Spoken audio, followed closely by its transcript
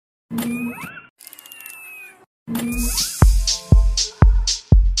Hi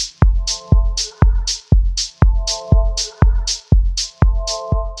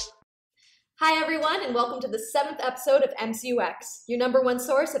everyone, and welcome to the 7th episode of MCUEx, your #1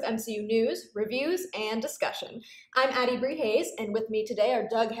 source of MCU news, reviews, and discussion. I'm Addie Brie Hays, and with me today are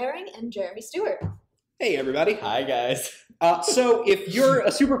Doug Herring and Jeremy Stewart. Hey everybody. Hi guys. So if you're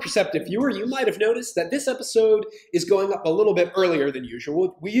a super perceptive viewer, you might have noticed that this episode is going up a little bit earlier than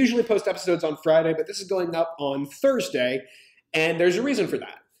usual. We usually post episodes on Friday, but this is going up on Thursday, and there's a reason for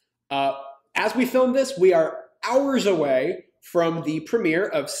that. As we film this, we are hours away from the premiere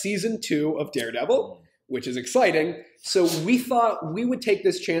of Season 2 of Daredevil, which is exciting. So we thought we would take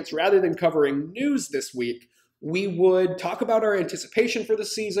this chance, rather than covering news this week, we would talk about our anticipation for the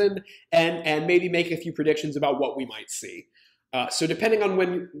season and maybe make a few predictions about what we might see. So depending on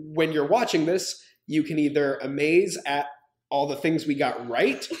when you're watching this, you can either amaze at all the things we got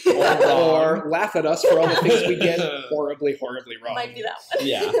right or laugh at us for all the things we get horribly, horribly wrong. Might be that one.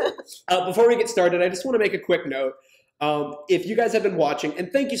 Yeah. Before we get started, I just want to make a quick note. If you guys have been watching,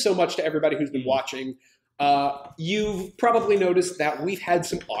 and thank you so much to everybody who's been watching, you've probably noticed that we've had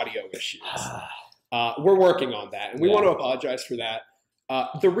some audio issues. We're working on that, and we want to apologize for that.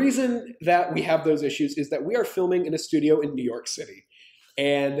 The reason that we have those issues is that we are filming in a studio in New York City.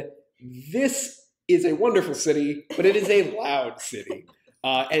 And this is a wonderful city, but it is a loud city.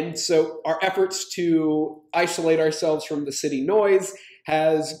 And so our efforts to isolate ourselves from the city noise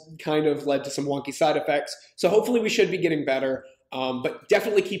has kind of led to some wonky side effects. So hopefully we should be getting better. But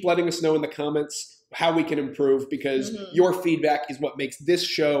definitely keep letting us know in the comments how we can improve, because your feedback is what makes this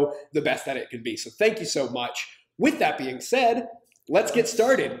show the best that it can be. So thank you so much. With that being said, let's get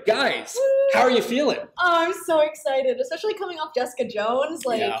started. Guys, how are you feeling? Oh, I'm so excited, especially coming off Jessica Jones.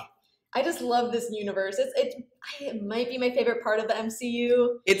 I just love this universe. It might be my favorite part of the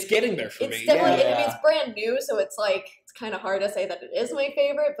MCU. It's getting there for me. It's definitely, I mean, it's brand new, so it's kind of hard to say that it is my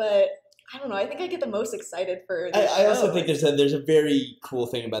favorite, but I don't know. I think I get the most excited for this show. I also think there's a very cool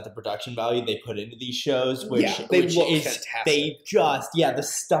thing about the production value they put into these shows, which they look fantastic. They just the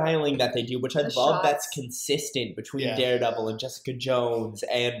styling that they do, which I love. Shots. That's consistent between Daredevil and Jessica Jones,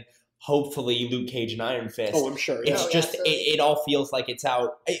 and hopefully Luke Cage and Iron Fist. Oh, I'm sure. It's just it all feels like it's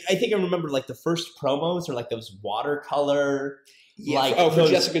out. I think I remember like the first promos are like those watercolor. For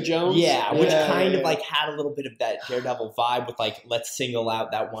Jessica Jones? Yeah, which kind of like had a little bit of that Daredevil vibe with like, let's single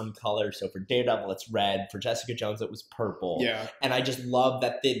out that one color. So for Daredevil, it's red. For Jessica Jones, it was purple. Yeah. And I just love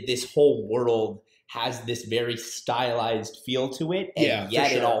that this whole world has this very stylized feel to it. And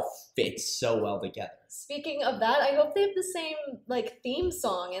yet it all fits so well together. Speaking of that, I hope they have the same theme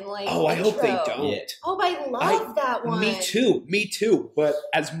song and Oh, I hope they don't. Yeah. Oh, I love that one. Me too. But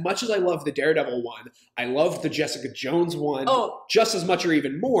as much as I love the Daredevil one, I love the Jessica Jones one just as much or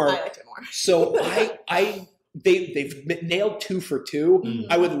even more. I liked it more. So they've nailed 2 for 2.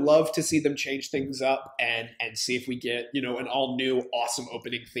 I would love to see them change things up and see if we get an all new awesome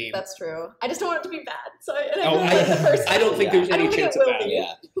opening theme. That's true. I just don't want it to be bad. So I don't think there's any chance of that.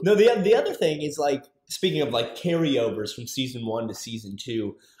 Yeah. No, the other thing is speaking of carryovers from season 1 to season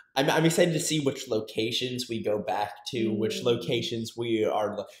 2. I'm excited to see which locations we go back to, which locations we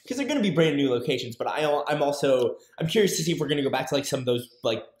are, because they're going to be brand new locations. But I'm curious to see if we're going to go back to some of those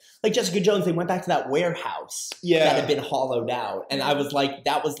like Jessica Jones. They went back to that warehouse that had been hollowed out, and I was like,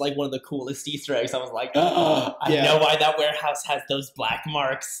 that was one of the coolest Easter eggs. I was like, I know why that warehouse has those black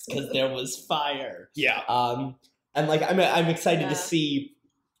marks, because there was fire. Yeah. And I'm excited to see,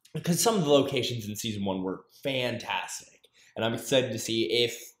 because some of the locations in season 1 were fantastic. And I'm excited to see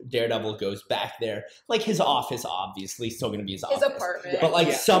if Daredevil goes back there. His office, obviously, still going to be his office. His apartment.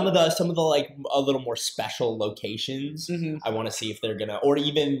 But some of the a little more special locations, I want to see if they're gonna, or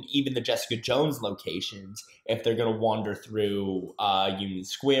even the Jessica Jones locations, if they're gonna wander through Union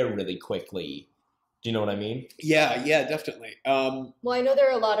Square really quickly. Do you know what I mean? Yeah, definitely. Well, I know there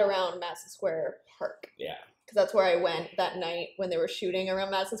are a lot around Madison Square Park. Yeah. Because that's where I went that night when they were shooting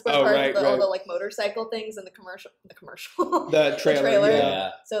around Madison Square Park. All the motorcycle things and the trailer.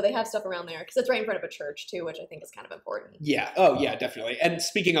 Yeah. So they have stuff around there because it's right in front of a church too, which I think is kind of important. Yeah. Oh yeah, definitely. And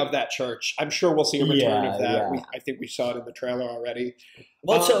speaking of that church, I'm sure we'll see a return of that. Yeah. I think we saw it in the trailer already.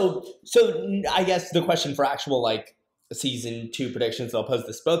 Well, so I guess the question for actual season 2 predictions, I'll pose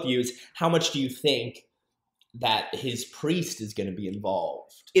this to both of you, is how much do you think that his priest is going to be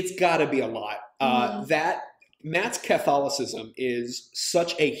involved? It's got to be a lot. That Matt's Catholicism is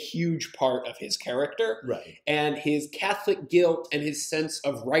such a huge part of his character. Right. And his Catholic guilt and his sense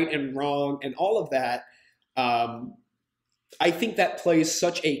of right and wrong and all of that, I think that plays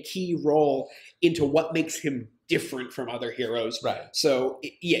such a key role into what makes him different from other heroes. Right. So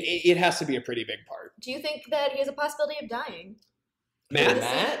it has to be a pretty big part. Do you think that he has a possibility of dying?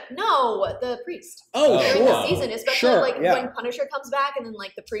 Matt? No, the priest. Oh, During sure. the season, especially yeah. when Punisher comes back and then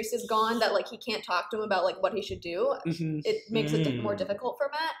the priest is gone, that he can't talk to him about what he should do. It makes it more difficult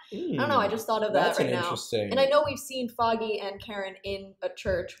for Matt. I don't know. I just thought of that right now. And I know we've seen Foggy and Karen in a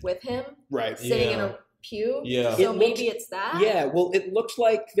church with him, right? Sitting in a pew. Yeah. So maybe it's that. Yeah. Well, it looked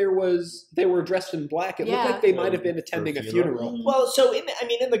like they were dressed in black. It looked like they might have been attending a funeral. Well, so in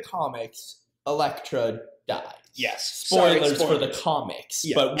the comics, Elektra died. Yes. Spoilers for the comics,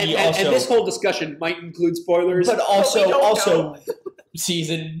 yeah. but and this whole discussion might include spoilers. But also,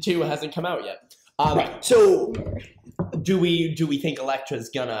 season 2 hasn't come out yet. Right. So, do we think Elektra's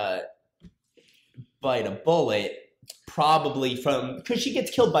gonna bite a bullet? Probably because she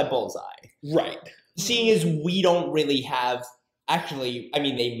gets killed by Bullseye. Right. Seeing as we don't really have. Actually, I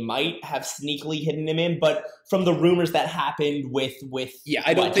mean, they might have sneakily hidden him in, but from the rumors that happened with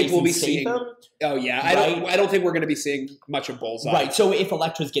I don't think we'll be seeing. Statham, oh yeah, I don't think we're going to be seeing much of Bullseye. Right. So if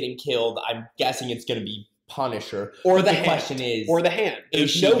Elektra's getting killed, I'm guessing it's going to be Punisher. Or the question is, or the Hand.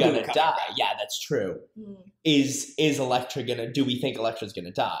 Is she going to die? Back. Yeah, that's true. Is Elektra going to? Do we think Elektra's going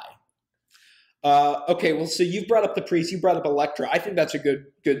to die? Okay, well, so you've brought up the priest. You brought up Elektra. I think that's a good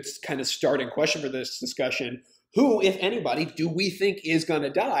kind of starting question for this discussion. Who, if anybody, do we think is going to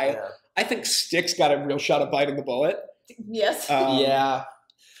die? Yeah. I think Stick's got a real shot of biting the bullet. Yes. Yeah.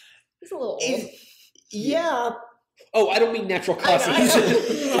 He's a little old. Yeah. Oh, I don't mean natural causes.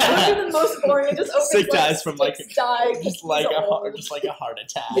 That would be the most boring. It just opens Stick dies from just like a heart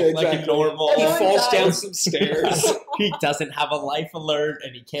attack. Yeah, exactly. Like a normal. He falls down some stairs. He doesn't have a life alert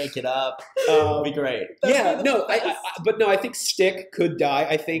and he can't get up. It'll be great. I think Stick could die.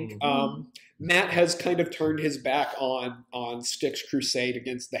 I think Matt has kind of turned his back on Stick's crusade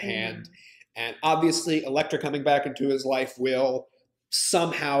against the Hand. And obviously Elektra coming back into his life will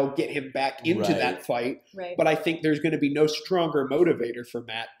somehow get him back into that fight. Right. But I think there's going to be no stronger motivator for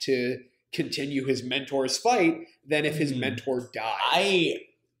Matt to continue his mentor's fight than if his mentor dies.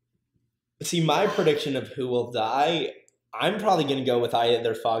 See, my prediction of who will die, I'm probably going to go with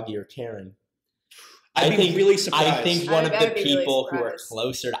either Foggy or Karen. I'd be really surprised. I think one of the people who are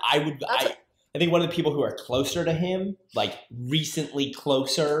closer I think one of the people who are closer to him, recently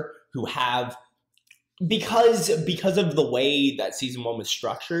closer, who have because of the way that season 1 was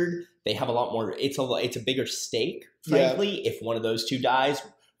structured, they have a lot more. It's a bigger stake, frankly, if one of those two dies,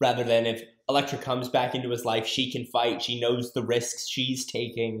 rather than if Elektra comes back into his life, she can fight. She knows the risks she's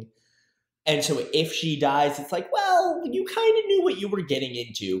taking. And so if she dies, it's well, you kind of knew what you were getting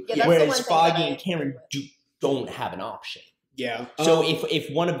into. Yeah, whereas Foggy and Karen don't have an option. Yeah. So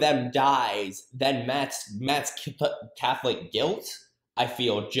if one of them dies, then Matt's Catholic guilt, I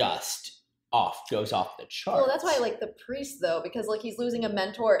feel, goes off the charts. Well, that's why I like the priest though, because he's losing a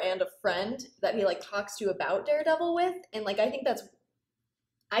mentor and a friend that he talks to about Daredevil with, and I think that's,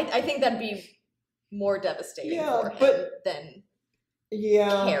 I think that'd be more devastating for him than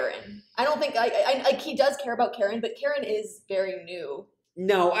Karen. I don't think he does care about Karen, but Karen is very new.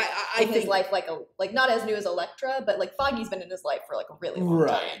 No, I think his life not as new as Elektra, but Foggy's been in his life for a really long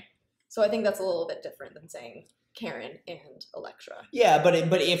time. So I think that's a little bit different than saying Karen and Elektra. Yeah, but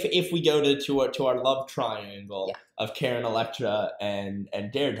if we go to our love triangle of Karen, Elektra, and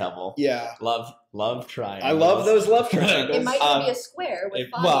Daredevil, love triangle. I love those love triangles. It might even be a square with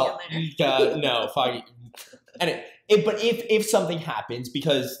Foggy in there. No, Foggy. But if something happens,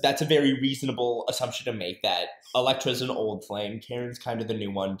 because that's a very reasonable assumption to make, that Elektra's an old flame, Karen's kind of the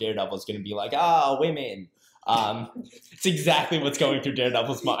new one, Daredevil's going to be women. It's exactly what's going through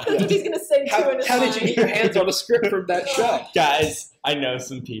Daredevil's mind. He's going to say how did you get your hands on a script from that show? Guys, I know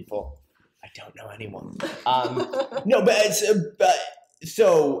some people. I don't know anyone. No, but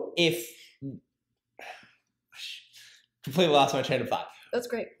so if... Completely lost my train of thought. That's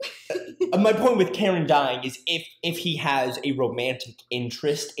great. My point with Karen dying is if he has a romantic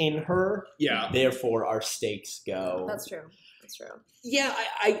interest in her, therefore our stakes go. That's true. Yeah,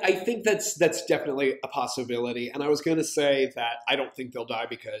 I think that's definitely a possibility. And I was going to say that I don't think they'll die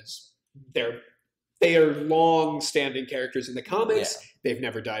because they are long-standing characters in the comics. Yeah. They've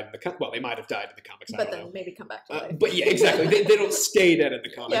never died in the well, they might have died in the comics. But then maybe come back to life. But yeah, exactly. they don't stay dead in the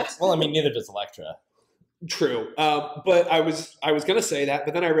comics. Yeah. Well, I mean, neither does Elektra. True, but I was gonna say that,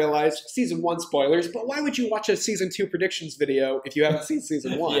 but then I realized season 1 spoilers. But why would you watch a season 2 predictions video if you haven't seen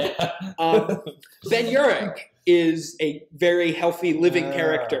season 1? Ben Urich is a very healthy living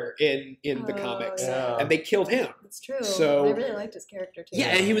character in the comics, and they killed him. That's true. So I really liked his character too. Yeah,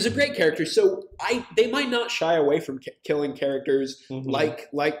 and he was a great character. So they might not shy away from killing characters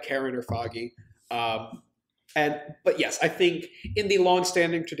like Karen or Foggy. But yes, I think in the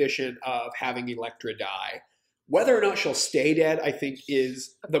long-standing tradition of having Elektra die, whether or not she'll stay dead, I think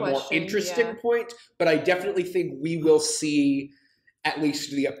is the more interesting point. But I definitely think we will see at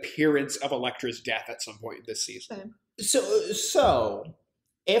least the appearance of Elektra's death at some point this season. So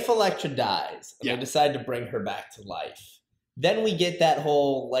if Elektra dies and they decide to bring her back to life, then we get that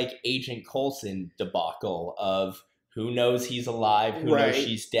whole like Agent Coulson debacle of who knows he's alive, who knows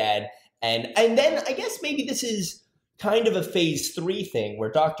she's dead. And then I guess maybe this is kind of a phase 3 thing where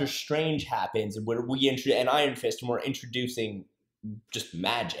Doctor Strange happens and where and Iron Fist, and we're introducing just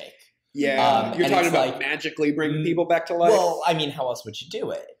magic. Yeah, you're talking about like, magically bringing people back to life? Well, I mean, how else would you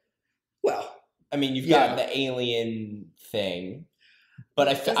do it? Well, I mean, you've got the alien thing, but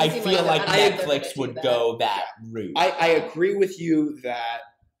I feel like Netflix would go that route. I agree with you that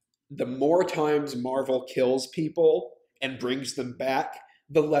the more times Marvel kills people and brings them back,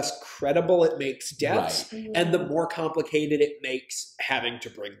 the less credible it makes deaths, and the more complicated it makes having to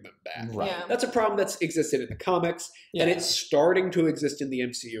bring them back. Right. Yeah. That's a problem that's existed in the comics, and it's starting to exist in the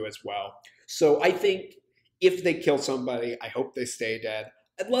MCU as well. So I think if they kill somebody, I hope they stay dead.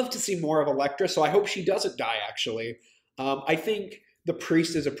 I'd love to see more of Elektra, so I hope she doesn't die, actually. I think the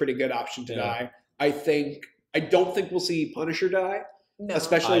Priest is a pretty good option to die. I don't think we'll see Punisher die. No.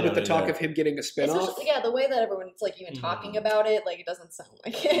 Especially with the talk of him getting a spinoff. Yeah, the way that everyone's like even talking about it, like it doesn't sound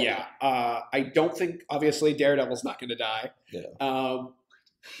like it. Yeah, I don't think obviously Daredevil's not going to die. Yeah.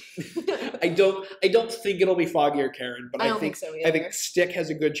 I don't think it'll be Foggy or Karen, but I think so either. I think Stick has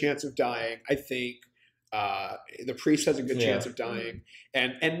a good chance of dying. I think the Priest has a good chance of dying,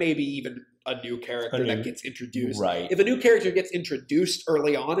 and maybe even a new character that gets introduced. Right. If a new character gets introduced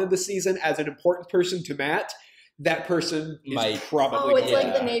early on in the season as an important person to Matt, that person is probably... Oh, it's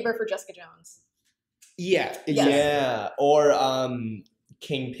like the neighbor for Jessica Jones. Yeah. Exactly. Yeah. Or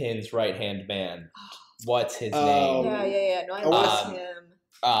Kingpin's right-hand man. What's his name? Yeah. No, I love him.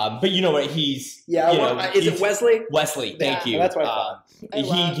 But you know what? He's... is it Wesley? Wesley, thank you. That's what I thought.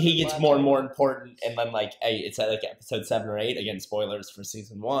 He gets more and more important, and then it's at like episode 7 or 8, again, spoilers for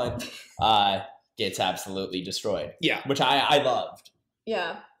season 1, gets absolutely destroyed. Yeah. Which I loved.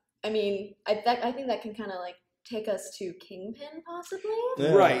 Yeah. I mean, I think that can kind of like take us to Kingpin, possibly?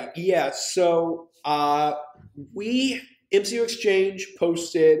 Yeah. Right, yeah. So MCUExchange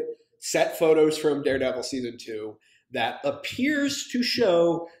posted set photos from Daredevil Season 2 that appears to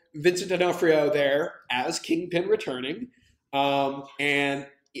show Vincent D'Onofrio there as Kingpin returning. And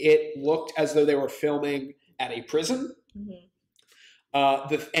it looked as though they were filming at a prison. John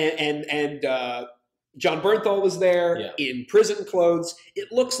Bernthal was there in prison clothes.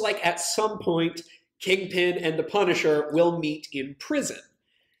 It looks like at some point Kingpin and the Punisher will meet in prison.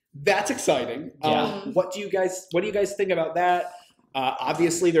 That's exciting. What do you guys think about that?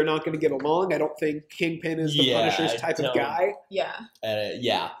 Obviously, they're not going to get along. I don't think Kingpin is the Punisher's type of guy. Yeah.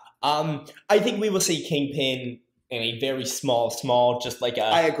 I think we will see Kingpin in a very small, just like a...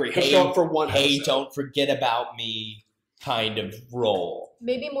 I agree. He'll show up for one episode. Hey, don't forget about me kind of role.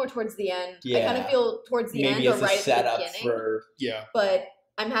 Maybe more towards the end. I kind of feel towards the end or right at the beginning. But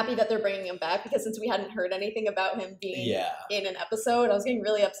I'm happy that they're bringing him back, because since we hadn't heard anything about him being in an episode, I was getting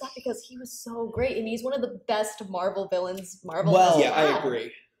really upset because he was so great, and he's one of the best Marvel villains. I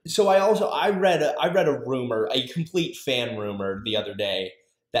agree. So I read a rumor, a complete fan rumor the other day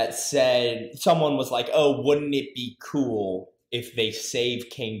that said someone was like, "Oh, wouldn't it be cool if they save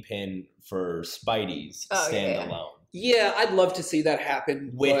Kingpin for Spidey's standalone?" Yeah, I'd love to see that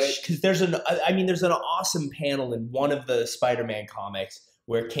happen. Because there's an awesome panel in one of the Spider-Man comics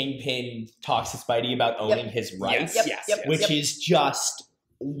where Kingpin talks to Spidey about owning his rights, which is just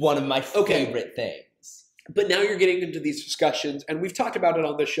one of my favorite things. But now you're getting into these discussions, and we've talked about it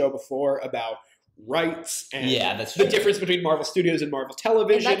on this show before, about rights and the difference between Marvel Studios and Marvel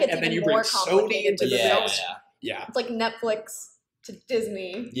Television, and then you bring Sony into the mix. Yeah. It's like Netflix to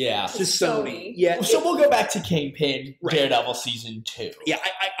Disney to Sony. Yeah. So we'll go back to Kingpin, Daredevil Season 2. Yeah,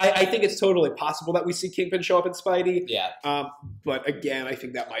 I think it's totally possible that we see Kingpin show up in Spidey. Yeah. But again, I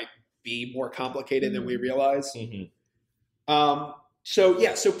think that might be more complicated than we realize.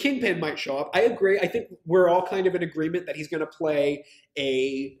 So Kingpin might show up. I agree. I think we're all kind of in agreement that he's going to play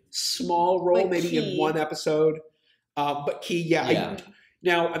a small role, maybe in one episode. But key,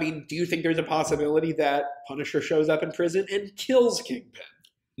 Now, I mean, do you think there's a possibility that Punisher shows up in prison and kills Kingpin?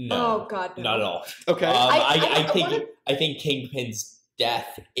 No. Oh, God, no. Not at all. Okay. I think Kingpin's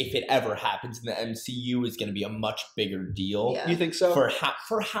death, if it ever happens in the MCU, is going to be a much bigger deal. Yeah. You think so?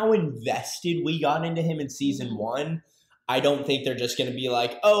 For how invested we got into him in Season 1, I don't think they're just going to be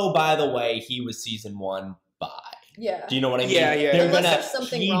like, oh, by the way, he was Season 1, bye. Yeah. Do you know what I mean? Yeah, yeah. They're Unless gonna, there's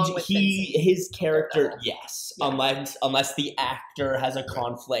something wrong with his character, Daredevil. yes. Yeah. Unless the actor has a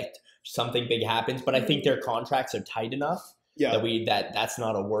conflict, something big happens. But I think their contracts are tight enough that's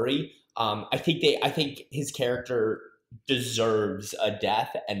not a worry. I think his character deserves a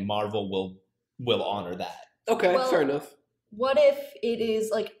death, and Marvel will honor that. Okay, Well, fair enough. What if it is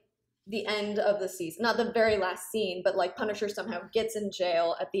like the end of the season, not the very last scene, but like Punisher somehow gets in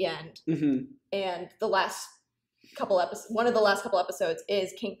jail at the end, and the last couple episodes, one of the last couple episodes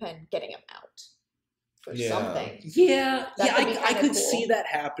is Kingpin getting him out for something. Yeah, That could be I kinda could cool. see that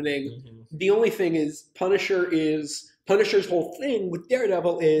happening. The only thing is Punisher's whole thing with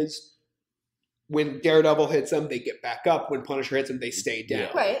Daredevil is when Daredevil hits them, they get back up. When Punisher hits them, they stay down.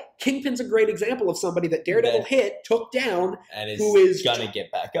 Right. Kingpin's a great example of somebody that Daredevil took down, and who is gonna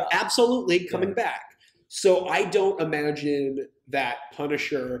get back up. Absolutely coming back. So I don't imagine that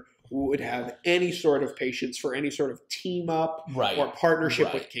Punisher would have any sort of patience for any sort of team up or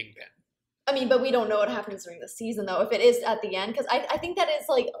partnership with Kingpin. I mean, but we don't know what happens during the season, though. If it is at the end, because I think that is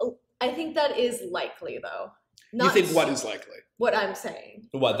likely, though. You think what is likely? What I'm saying.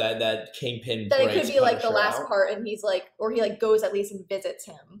 What that Kingpin? That it could breaks be like the Punisher last out? part, and he's like, or he like goes at least and visits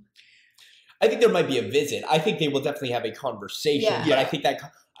him. I think there might be a visit. I think they will definitely have a conversation. Yeah. But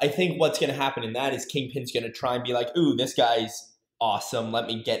I think what's going to happen in that is Kingpin's going to try and be like, "Ooh, this guy's awesome. Let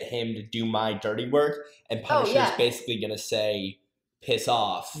me get him to do my dirty work." And Punisher's basically going to say, "Piss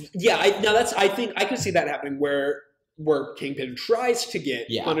off." Yeah, I think I could see that happening where Kingpin tries to get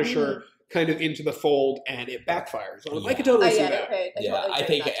Punisher kind of into the fold and it backfires. I could totally see that. I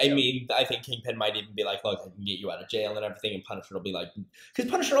think Kingpin might even be like, "Look, I can get you out of jail and everything," and Punisher will be like, because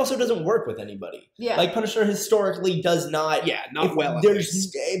Punisher also doesn't work with anybody. Yeah, like Punisher historically does not. Yeah, not well.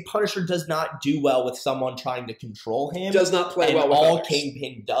 Punisher does not do well with someone trying to control him. Does not play well with all others.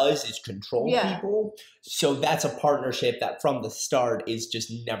 Kingpin does is control people. So that's a partnership that from the start is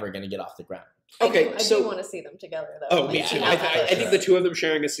just never going to get off the ground. Okay, I do want to see them together, though. Oh, me too. I think the two of them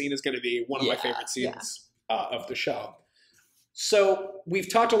sharing a scene is going to be one of my favorite scenes of the show. So we've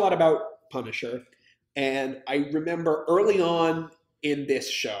talked a lot about Punisher, and I remember early on in this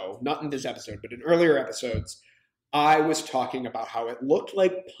show, not in this episode, but in earlier episodes, I was talking about how it looked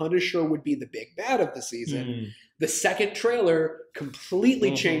like Punisher would be the big bad of the season. The second trailer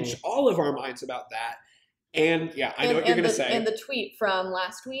completely changed all of our minds about that. And I know what you're going to say. And the tweet from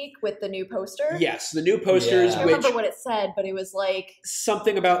last week with the new poster. Yes, the new posters. I don't remember what it said, but it was like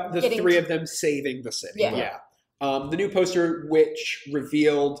something about the three of them saving the city. The new poster, which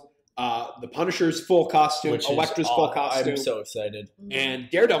revealed the Punisher's full costume, Elektra's full costume. I'm so excited. And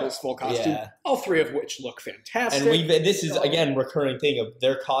Daredevil's full costume. All three of which look fantastic. And this is, again, recurring thing of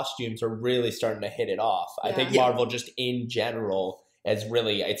their costumes are really starting to hit it off. I think Marvel just in general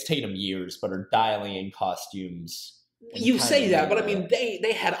it's taken them years, but are dialing in costumes. You say that, but I mean,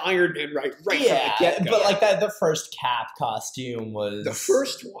 they had Iron Man right from the get-go. But like that, the first Cap costume was the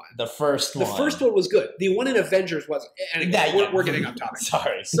first one. The first one was good. The one in Avengers wasn't. Anyway, we're getting off topic.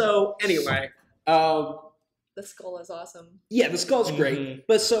 Sorry. So anyway, the skull is awesome. Yeah, the skull's great.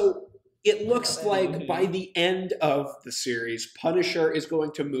 But so it looks like by the end of the series, Punisher is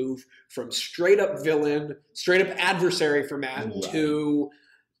going to move from straight up villain, straight up adversary for Matt to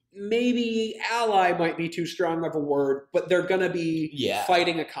maybe ally might be too strong of a word, but they're going to be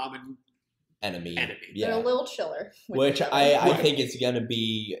fighting a common enemy. They're a little chiller. Which I think is going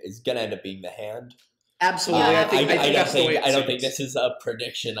to end up being the Hand. Absolutely. I don't think this is a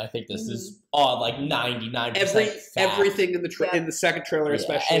prediction. I think this is like 99% everything in the second trailer,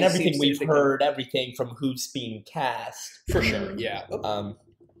 especially, and everything we've heard, everything from who's being cast for sure. Yeah.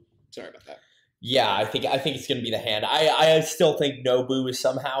 Sorry about that. Yeah, I think it's going to be the Hand. I still think Nobu is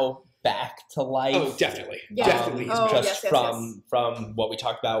somehow back to life. Oh, definitely. Definitely. From what we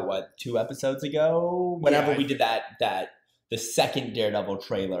talked about 2 episodes ago, whenever we did the second Daredevil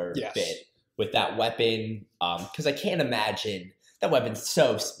trailer bit. With that weapon, because I can't imagine that weapon's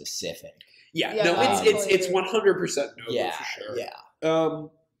so specific. It's 100% Nobu for sure. Yeah.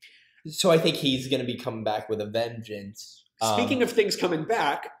 So I think he's going to be coming back with a vengeance. Speaking of things coming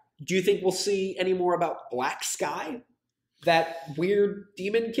back, do you think we'll see any more about Black Sky? That weird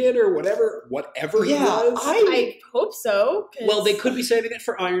demon kid or whatever he was? I hope so. Well, they could be saving it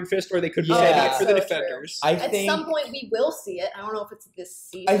for Iron Fist, or they could be saving it for the Defenders. At some point, we will see it. I don't know if it's this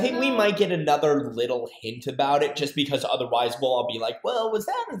season. I think we might get another little hint about it, just because otherwise we'll all be like, well, was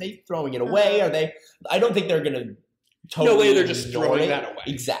that? Are they throwing it away? Are they? I don't think they're going to totally no way they're just throwing that away.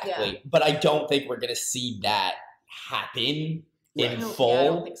 Exactly. But I don't think we're going to see that happen in full I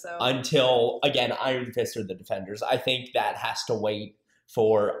don't think so. Until, again, Iron Fist or the Defenders. I think that has to wait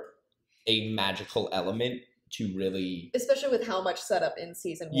for a magical element to really. Especially with how much setup in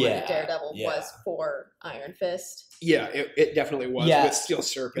season 1 of Daredevil was for Iron Fist. Yeah, it definitely was with Steel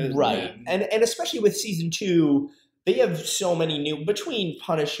Serpent. Right. And especially with season 2, they have so many new, between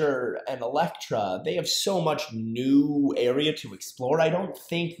Punisher and Elektra, they have so much new area to explore. I don't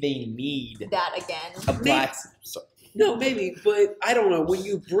think they need that again. A black. No, maybe, but I don't know. When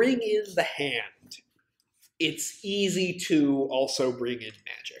you bring in the Hand, it's easy to also bring in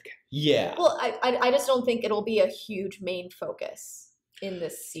magic. Yeah. Well, I just don't think it'll be a huge main focus in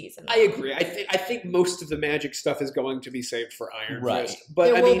this season. I agree. I think most of the magic stuff is going to be saved for Iron Fist. But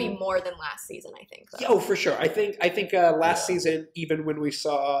there will be more than last season, I think. Though. Oh, for sure. I think last season, even when we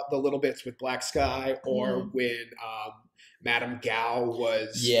saw the little bits with Black Sky or when Madame Gao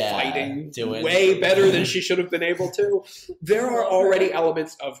was fighting way better than she should have been able to, there are already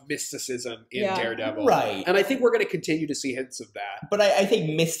elements of mysticism in Daredevil. Right. And I think we're going to continue to see hints of that. But I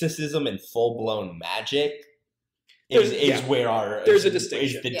think mysticism and full-blown magic is where there's a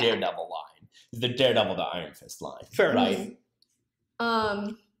distinction. Is the Daredevil line. The Daredevil to Iron Fist line. Fair right?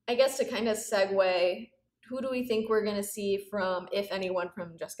 I guess to kind of segue, who do we think we're going to see from, if anyone,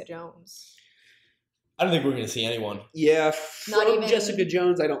 from Jessica Jones? I don't think we're going to see anyone. Yeah, from Jessica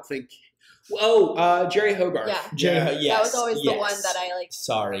Jones, I don't think. Oh, Jerry Hogarth. Yeah, that was always the one that I like.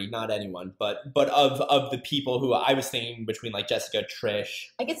 Sorry, not anyone, but of the people who I was thinking between like Jessica, Trish.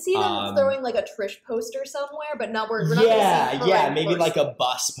 I could see them throwing like a Trish poster somewhere, but not we're not going to see her maybe like a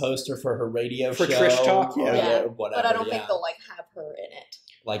bus poster for her radio show. For Trish Talk, whatever. But I don't think they'll like have her in it.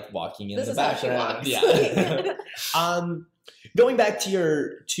 Like walking in this the is background. How she walks. Going back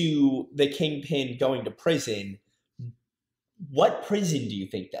to the Kingpin going to prison, what prison do you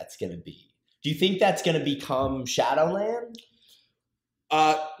think that's going to be? Do you think that's going to become Shadowland?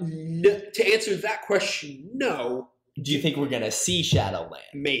 To answer that question, no. Do you think we're going to see Shadowland?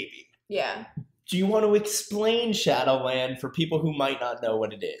 Maybe. Yeah. Do you want to explain Shadowland for people who might not know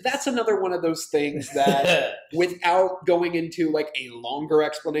what it is? That's another one of those things that, without going into like a longer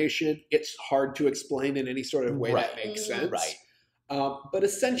explanation, it's hard to explain in any sort of way that makes sense. Right. But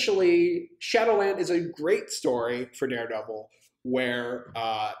essentially, Shadowland is a great story for Daredevil, where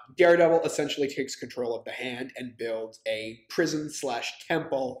Daredevil essentially takes control of the Hand and builds a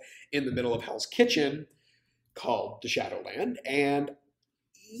prison/temple in the middle of Hell's Kitchen called the Shadowland. And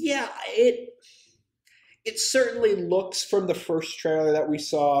yeah, it certainly looks, from the first trailer that we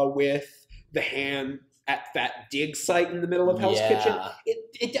saw with the Hand at that dig site in the middle of Hell's Kitchen,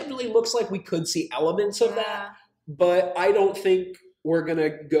 it definitely looks like we could see elements of that. But I don't think we're going to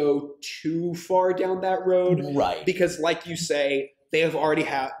go too far down that road. Right. Because like you say, they already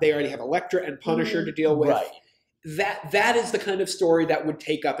have Elektra and Punisher to deal with. Right. That is the kind of story that would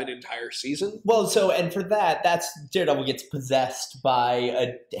take up an entire season. Well, and for that's Daredevil gets possessed by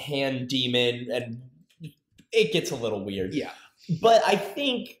a Hand demon, and it gets a little weird. Yeah. But I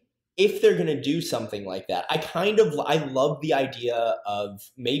think if they're going to do something like that, I love the idea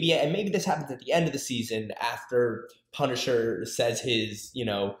of maybe this happens at the end of the season after Punisher says his,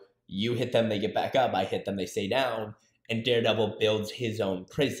 you hit them, they get back up, I hit them, they stay down, and Daredevil builds his own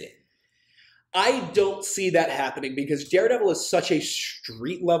prison. I don't see that happening because Daredevil is such a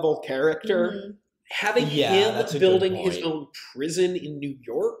street-level character. Having him building his own prison in New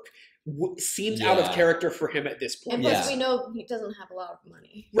York seems out of character for him at this point. And plus we know he doesn't have a lot of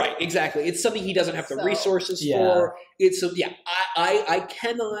money. Right, exactly. It's something he doesn't have the resources for. I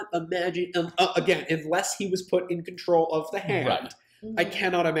cannot imagine, again, unless he was put in control of the Hand, I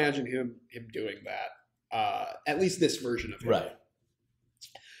cannot imagine him doing that. At least this version of him. Right.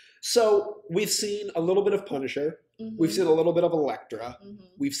 So we've seen a little bit of Punisher. We've seen a little bit of Elektra.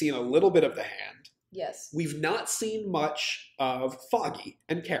 We've seen a little bit of the Hand. Yes. We've not seen much of Foggy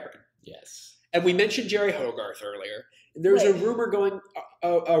and Karen. Yes. And we mentioned Jerry Hogarth earlier. There's a rumor going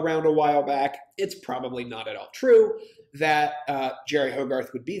around a while back, it's probably not at all true, that Jerry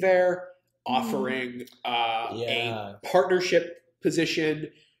Hogarth would be there offering a partnership position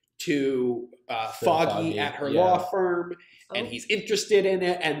to Foggy at her law firm. And he's interested in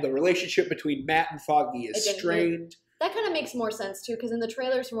it, and the relationship between Matt and Foggy is strained. That kind of makes more sense, too, because in the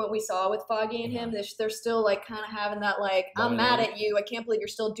trailers from what we saw with Foggy and him, they're still, like, kind of having that, like, I'm mad at you, I can't believe you're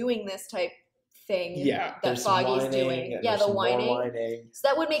still doing this type thing that Foggy's doing. Yeah, the whining. So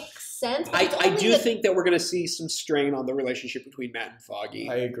that would make sense. I do think that we're going to see some strain on the relationship between Matt and Foggy.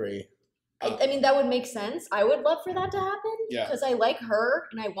 I agree. I mean, that would make sense. I would love for that to happen. Yeah. Because I like her,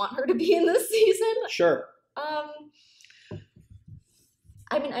 and I want her to be in this season. Sure.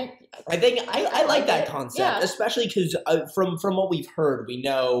 I mean, I think I like that concept, especially because from what we've heard, we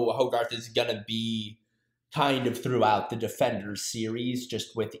know Hogarth is gonna be kind of throughout the Defenders series,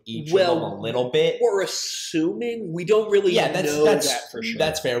 just with each of them a little bit. We're assuming. We don't really know that for sure.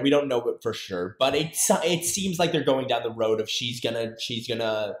 That's fair. We don't know it for sure, but it seems like they're going down the road of she's gonna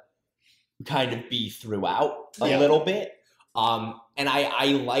kind of be throughout a little bit. And I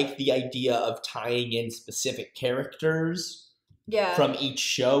like the idea of tying in specific characters from each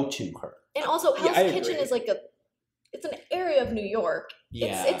show to her. And also, Hell's Kitchen is like it's an area of New York.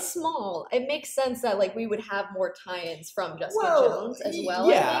 Yeah. It's small. It makes sense that like we would have more tie-ins from Jessica Jones as well.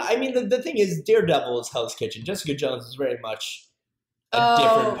 Yeah, I mean the thing is, Daredevil is Hell's Kitchen. Jessica Jones is very much a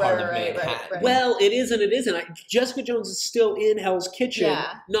different part of Manhattan. Right. Well, it is and it isn't. Jessica Jones is still in Hell's Kitchen,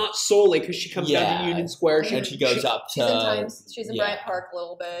 not solely because she comes down to Union Square. She goes up to... She's in Bryant Park a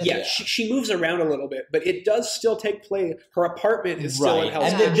little bit. Yeah, she moves around a little bit, but it does still take place. Her apartment is still in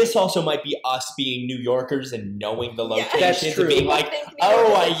Hell's Kitchen. And this also might be us being New Yorkers and knowing the locations. That's true. And being like,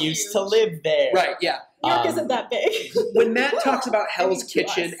 oh, I used to live there. Right, yeah. New York isn't that big. When Matt talks about Hell's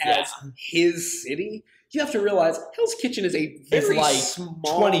Kitchen as his city... You have to realize Hell's Kitchen is a very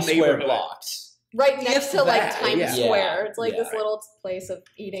small 20 square blocks. Right next to like Times Square. Yeah. It's like this little place of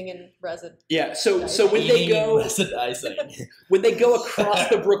eating and residence. Yeah, so when they go when they go across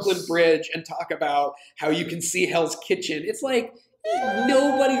the Brooklyn Bridge and talk about how you can see Hell's Kitchen, it's like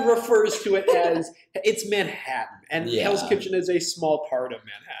nobody refers to it as it's Manhattan. And Hell's Kitchen is a small part of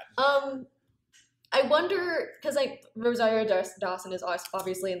Manhattan. I wonder, because like Rosario Dawson is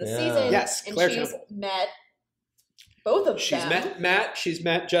obviously in the season, and Claire she's Temple. met both of them. She's met Matt, she's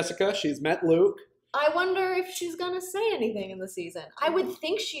met Jessica, she's met Luke. I wonder if she's gonna say anything in the season. I would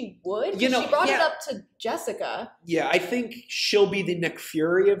think she would. You know, she brought it up to Jessica. Yeah, I think she'll be the Nick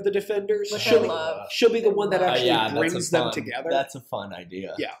Fury of the Defenders. Which I love. She'll be the one that actually brings them together. That's a fun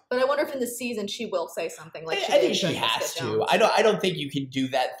idea. Yeah, but I wonder if in the season she will say something like. I think she has to. I don't think you can do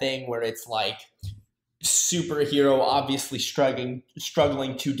that thing where it's like superhero obviously struggling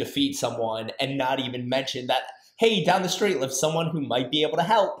to defeat someone and not even mention that, hey, down the street lives someone who might be able to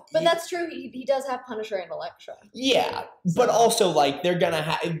help. But that's true. He does have Punisher and Elektra. Yeah, but also like they're gonna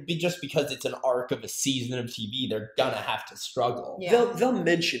have, just because it's an arc of a season of TV, they're gonna have to struggle. Yeah. They'll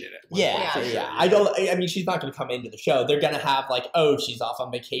mention it. I mean, she's not gonna come into the show. They're gonna have like, oh, she's off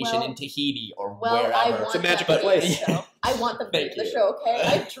on vacation in Tahiti or wherever. It's a magical place. I want them to be in the show. Okay,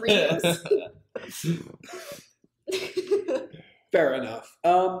 I have dreams. Fair enough.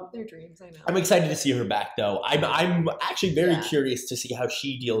 Their dreams, I know. I'm excited to see her back, though. I'm actually very curious to see how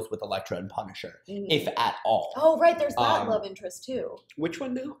she deals with Elektra and Punisher, if at all. Oh, right. There's that love interest, too. Which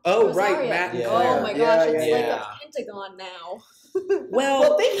one now? Oh, Rosario. right. Matt and Claire. Oh, my gosh. It's like a pentagon now.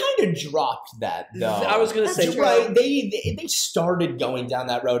 Well, they kind of dropped that, though. I was going to say, right, they started going down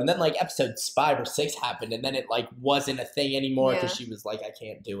that road, and then, like, episodes 5 or 6 happened, and then it, like, wasn't a thing anymore because she was like, I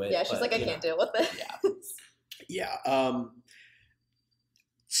can't do it. Yeah, she's like, I can't deal with it. Yeah.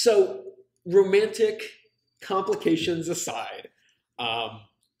 So, romantic complications aside,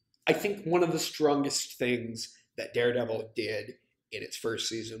 I think one of the strongest things that Daredevil did in its first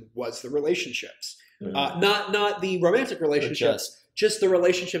season was the relationships. Not the romantic relationships, just the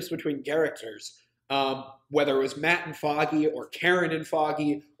relationships between characters. Whether it was Matt and Foggy, or Karen and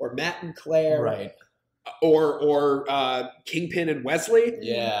Foggy, or Matt and Claire, right, or Kingpin and Wesley.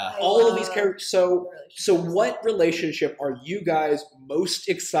 Yeah, all of these characters. So what relationship are you guys most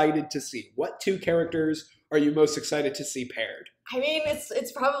excited to see? What two characters are you most excited to see paired? I mean,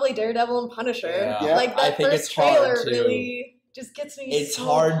 it's probably Daredevil and Punisher. Yeah. Like that first trailer really just gets me. It's so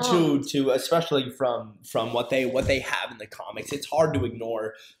hard pumped. to especially from what they have in the comics. It's hard to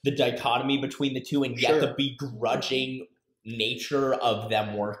ignore the dichotomy between the two and yet the begrudging nature of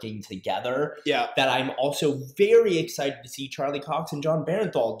them working together. Yeah, that I'm also very excited to see Charlie Cox and John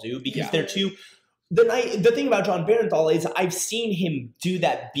Barenthal do, because they're two. The thing about John Barenthal is I've seen him do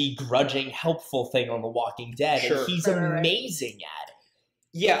that begrudging, helpful thing on The Walking Dead, and he's amazing at it.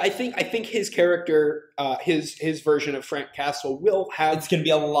 Yeah, I think his character, his version of Frank Castle will have. It's going to be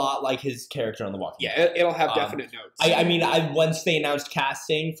a lot like his character on The Walking Dead. It'll have definite notes. I mean, once they announced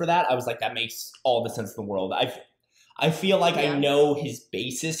casting for that, I was like, that makes all the sense in the world. I feel like I know his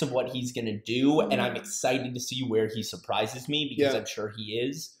basis of what he's going to do, and I'm excited to see where he surprises me, because I'm sure he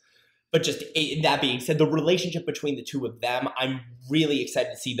is. But just that being said, the relationship between the two of them, I'm really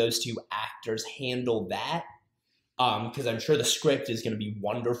excited to see those two actors handle that. Because I'm sure the script is going to be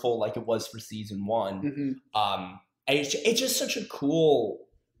wonderful, like it was for season 1. And it's just such a cool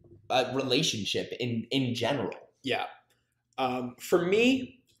relationship in general. Yeah. For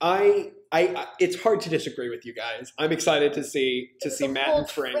me, it's hard to disagree with you guys. I'm excited to see Matt and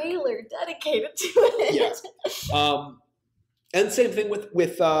Frank. Trailer dedicated to it. Yeah. And same thing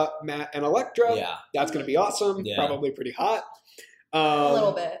with Matt and Elektra. Yeah. That's going to be awesome. Yeah. Probably pretty hot. A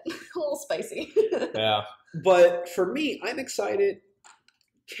little bit. A little spicy. Yeah. But for me, I'm excited.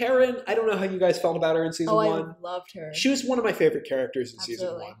 Karen, I don't know how you guys felt about her in season one. I loved her. She was one of my favorite characters in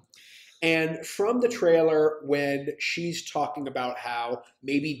season one. And from the trailer, when she's talking about how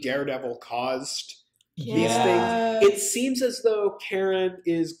maybe Daredevil caused these things, it seems as though Karen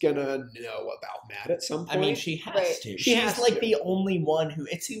is gonna know about Matt at some point. I mean, she has to. She's like the only one who.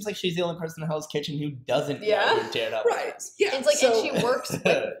 It seems like she's the only person in Hell's Kitchen who doesn't know who Daredevil is. Yeah. It's like, and she works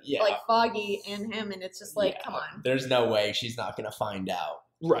with like Foggy and him, and it's just like, come on. There's no way she's not gonna find out.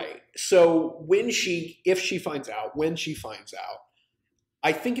 Right. So when when she finds out,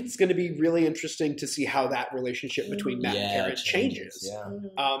 I think it's going to be really interesting to see how that relationship between Matt and Karen changes.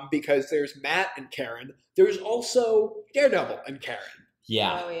 Yeah. Because there's Matt and Karen. There's also Daredevil and Karen.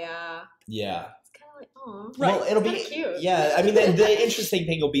 Yeah. Oh, yeah. Yeah. It's kind of like, oh. Right. Well, it'll be cute. Yeah. I mean, the interesting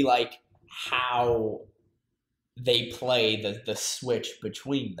thing will be like how they play the switch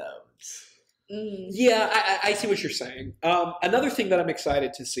between those. Yeah, I see what you're saying. Another thing that I'm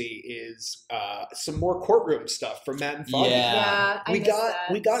excited to see is some more courtroom stuff from Matt and Foggy. Yeah, we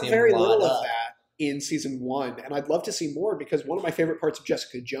got very little of that in season one, and I'd love to see more because one of my favorite parts of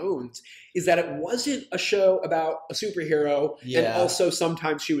Jessica Jones is that it wasn't a show about a superhero, and also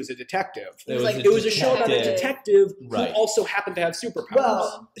sometimes she was a detective. It was a show about a detective who also happened to have superpowers.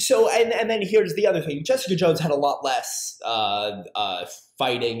 Well, so and then here's the other thing: Jessica Jones had a lot less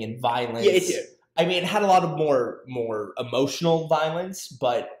fighting and violence. Yeah, it did. I mean, it had a lot of more emotional violence,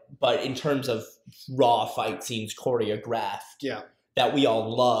 but in terms of raw fight scenes choreographed, that we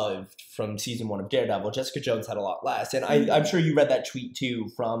all loved from season one of Daredevil, Jessica Jones had a lot less. And I'm sure you read that tweet too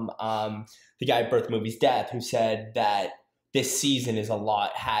from the guy at Birth Movies Death who said that this season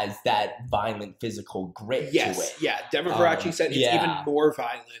has that violent physical grit to it. Yeah. Devin Faraci said it's even more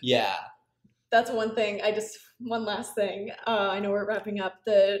violent. Yeah. That's one thing. One last thing. I know we're wrapping up.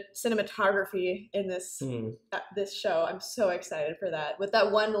 The cinematography in this this show. I'm so excited for that. With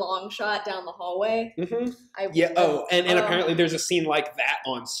that one long shot down the hallway. And apparently there's a scene like that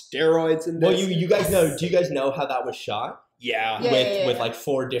on steroids in this. Well, you guys know. Do you guys know how that was shot? Yeah. With like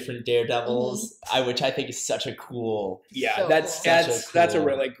 4 different Daredevils, which I think is such a cool. Yeah, so that's a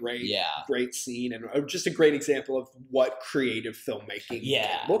really great scene and just a great example of what creative filmmaking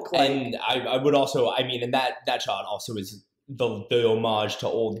can look like. And I would also, I mean, and that shot also is the homage to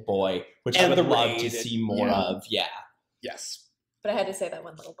Old Boy, which I would love to see more of. Yeah. Yes. But I had to say that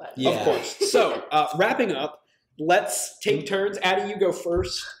one little bit. Yeah. Of course. So wrapping up, let's take turns. Addie, you go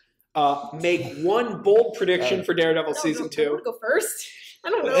first. Make one bold prediction for Daredevil season 2. I want to go first. I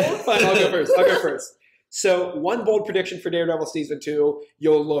don't know. Fine, I'll go first. So, one bold prediction for Daredevil season 2: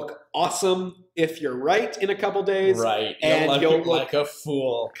 you'll look awesome if you're right in a couple days, right? And you'll look like a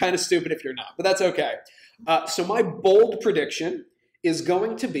fool, kind of stupid if you're not. But that's okay. So, my bold prediction is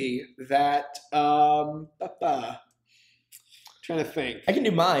going to be that. Trying to think. I can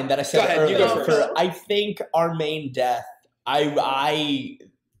do mine that I said earlier. You go first. I think our main death.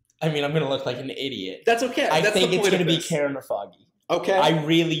 I mean, I'm going to look like an idiot. That's okay. I think it's going to be Karen or Foggy. Okay. I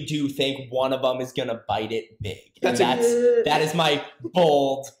really do think one of them is going to bite it big. That is my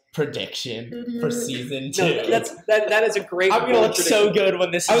bold prediction for season 2. No, that is a great. I'm going to look so good when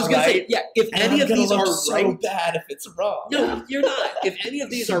this is right. I was going to say, if any of these are right, so bad if it's wrong. No, you're not. If any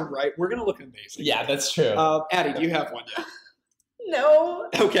of these are right, we're going to look amazing. Yeah, that's true. Addie, do you have one yet? No.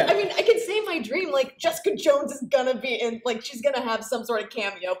 Okay. I mean, I can say my dream, like, Jessica Jones is gonna be in, like, she's gonna have some sort of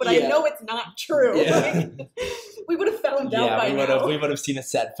cameo, but I know it's not true. Yeah. We would have found out by now. We would have seen a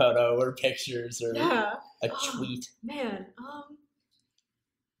set photo or pictures or a tweet. Man, I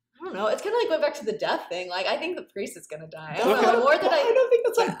don't know. It's kind of like going back to the death thing. Like, I think the priest is gonna die. I don't know. The more that I don't think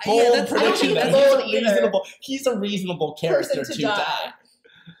that's a bold prediction. I don't think it's bold he's a reasonable character to die.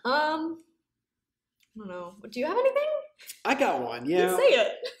 I don't know. Do you have anything? I got one, yeah. Say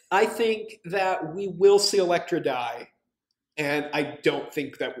it. I think that we will see Elektra die, and I don't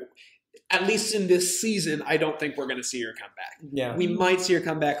think that, at least in this season, I don't think we're going to see her come back. Yeah. We might see her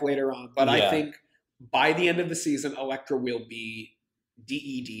come back later on, but I think by the end of the season, Elektra will be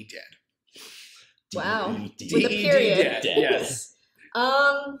DED dead. Wow. DED With a period. Dead. Yes.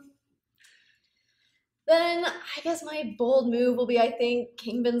 Then I guess my bold move will be, I think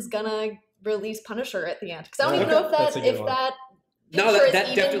Kingpin's gonna release Punisher at the end, because I don't even know if that is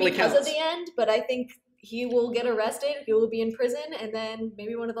definitely because counts. of the end, but I think he will get arrested, he will be in prison, and then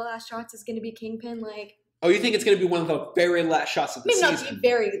maybe one of the last shots is going to be Kingpin like, Oh, you think it's going to be one of the very last shots of the Maybe season? not the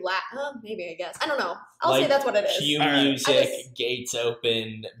very last. Maybe, I guess. I don't know. I'll Like, say that's what it is. Cue All right. music, gates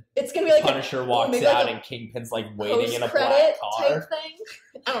open, It's going to be like Punisher walks maybe out, like and Kingpin's like a waiting in a black post-credit car. type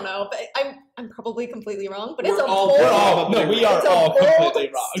thing. I don't know, but I'm probably completely wrong. But it's We're a all- bold, we're all- No, we are it's a all bold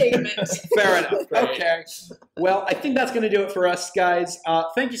completely wrong. statement. Fair enough. Right. Okay. Well, I think that's going to do it for us, guys.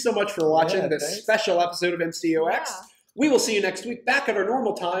 Thank you so much for watching Yeah, this thanks. special episode of MCUEx. Yeah. We will see you next week back at our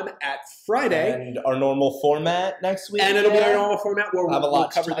normal time at Friday. And our normal format next week. And it'll be our yeah. normal format where We'll have a we'll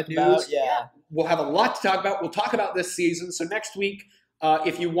lot to cover the talk news. about. Yeah. We'll have a lot to talk about. We'll talk about this season. So next week,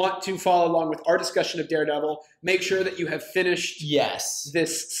 if you want to follow along with our discussion of Daredevil, make sure that you have finished Yes.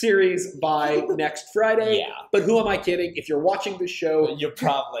 this series by next Friday. Yeah. But who am I kidding? If you're watching this show, You're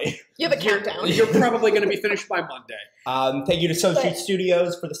probably. You have a countdown. you're probably going to be finished by Monday. Thank you to Sun Street But-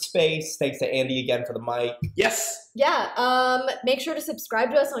 Studios for the space. Thanks to Andy again for the mic. Yes. Yeah, make sure to subscribe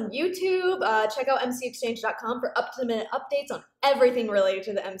to us on YouTube. Check out MCUExchange.com for up-to-the-minute updates on everything related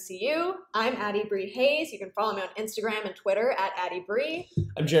to the MCU. I'm Addie Brie Hays. You can follow me on Instagram and Twitter at Addie Brie.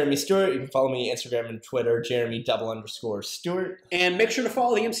 I'm Jeremy Stewart. You can follow me on Instagram and Twitter, Jeremy_Stewart. And make sure to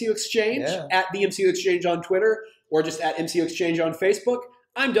follow the MCU Exchange at the MCU Exchange on Twitter or just at MCU Exchange on Facebook.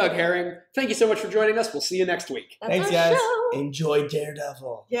 I'm Doug Herring. Thank you so much for joining us. We'll see you next week. That's Thanks, our guys. show. Enjoy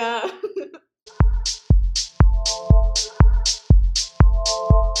Daredevil. Yeah.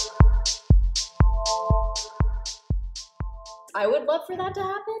 I would love for that to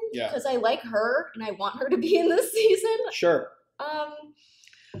happen. Yeah. Because I like her and I want her to be in this season. Sure.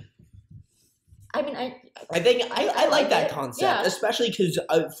 I mean, I think I like that it. concept, Yeah. especially because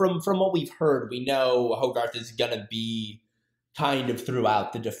from what we've heard, we know Hogarth is gonna be kind of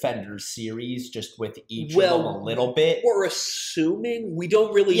throughout the Defenders series, just with each of them a little bit. We're assuming. We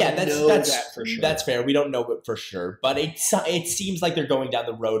don't really know that for sure. That's fair. We don't know it for sure, but it seems like they're going down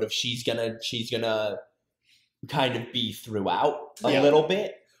the road of she's gonna kind of be throughout a little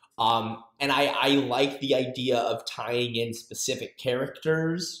bit. And I like the idea of tying in specific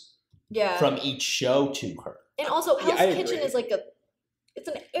characters from each show to her. And also, Hell's I Kitchen agree. is like it's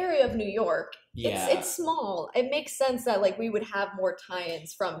an area of New York. Yeah. It's small. It makes sense that like we would have more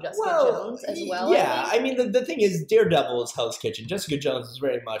tie-ins from Jessica Jones as well. Yeah, I think. I mean the thing is, Daredevil is Hell's Kitchen. Jessica Jones is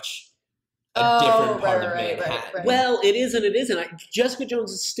very much a different part of Manhattan. Right. Well, it is and it isn't. Jessica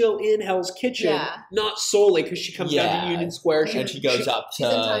Jones is still in Hell's Kitchen, Yeah. not solely because she comes down to Union Square. And she goes up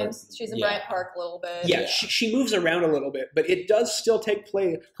to She's in Bryant Park a little bit. Yeah, she moves around a little bit, but it does still take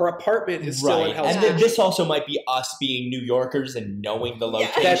place. Her apartment is still in Hell's And Kitchen. then this also might be us being New Yorkers and knowing the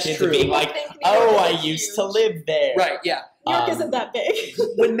locations That's true. and being like, oh, I used to live there. Right, yeah. New York isn't that big.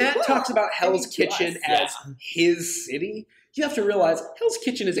 When Matt talks about Hell's to Kitchen us. as his city, you have to realize Hell's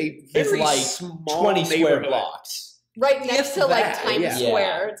Kitchen is a It's very like small 20 square neighborhood. blocks. Right next If to like that, Times yeah.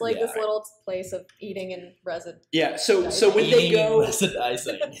 Square. It's like Yeah. this little place of eating and residence. Yeah, so when they Eating and go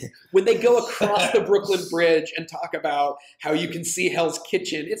residizing. when they go across the Brooklyn Bridge and talk about how you can see Hell's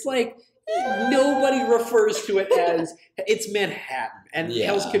Kitchen, it's like nobody refers to it as it's Manhattan, and Yeah.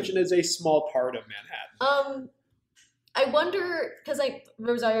 Hell's Kitchen is a small part of Manhattan. I wonder because like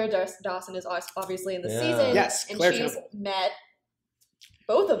Rosario Dawson is obviously in the Yeah. season. Yes, and Claire she's Temple. met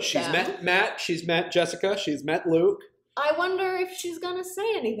both of She's them. met Matt, she's met Jessica, she's met Luke. I wonder if she's gonna say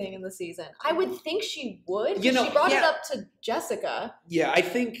anything in the season. I would think she would. You know, she brought it yeah. up to Jessica. Yeah, I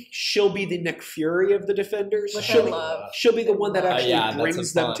think she'll be the Nick Fury of the Defenders. Which She'll I be, love. she'll be the one that actually that's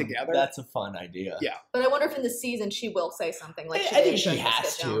brings a them fun- together. That's a fun idea. Yeah. But I wonder if in the season she will say something like I she think did she during has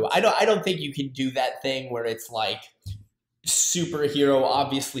Jessica to. Jones. I don't think you can do that thing where it's like superhero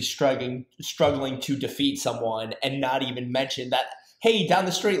obviously struggling to defeat someone and not even mention that, hey, down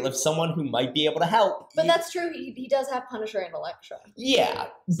the street lives someone who might be able to help. But that's true. He does have Punisher and Elektra. Yeah,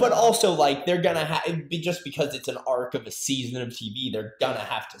 but also like they're gonna have just because it's an arc of a season of TV, they're gonna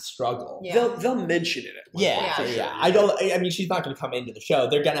have to struggle. Yeah. They'll mention it. At one point, Yeah, for yeah. sure. I mean, she's not gonna come into the show.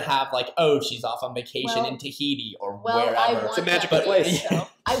 They're gonna have like, oh, she's off on vacation Well- in Tahiti or Well, wherever. I want It's a that magical to be place. in the show.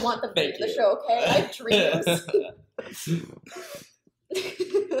 I want them to be Thank in the you. show, okay? I have dreams.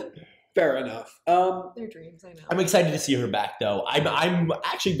 Fair enough. They're dreams, I know. I'm excited to see her back, though. I'm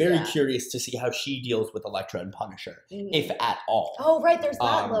actually very Yeah. curious to see how she deals with Elektra and Punisher, Mhm. if at all. Oh, right, there's that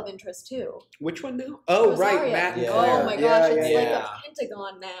Um, love interest too. Which one now? Oh, right, Rosario. Matt and Yeah. Claire. Oh my gosh, Yeah, it's yeah, like yeah. a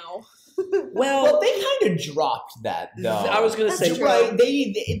pentagon now. Well, they kind of dropped that, though. I was gonna That's say, true. Right,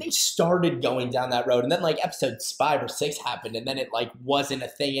 they started going down that road, and then like episodes 5 or 6 happened, and then it like wasn't a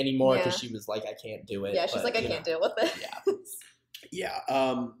thing anymore because she was like, I can't do it. Yeah, she's but, like, I you can't know. deal with it. Yeah.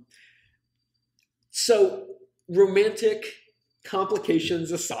 Yeah. So romantic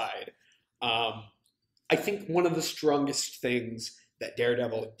complications aside, I think one of the strongest things that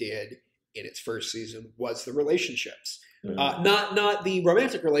Daredevil did in its first season was the relationships. Mm. Not the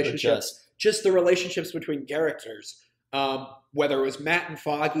romantic relationships, just the relationships between characters. Whether it was Matt and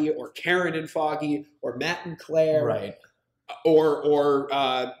Foggy, or Karen and Foggy, or Matt and Claire, Right. or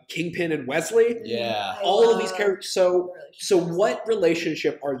Kingpin and Wesley. Yeah. All of these characters. So what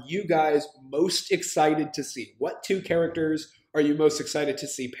relationship are you guys most excited to see? What two characters are you most excited to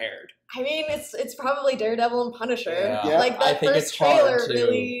see paired? I mean, it's probably Daredevil and Punisher. Yeah. Like I that think first it's hard trailer to-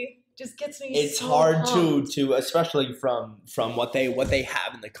 really just gets me. It's so hard pumped. to especially from what they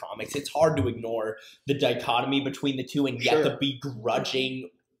have in the comics. It's hard to ignore the dichotomy between the two, and yet Sure. the begrudging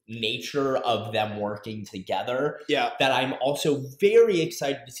nature of them working together. Yeah. That I'm also very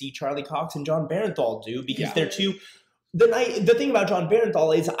excited to see Charlie Cox and John Barenthal do, because Yeah. they're two. The thing about John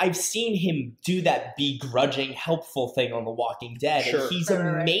Barenthal is I've seen him do that begrudging, helpful thing on The Walking Dead, Sure. and he's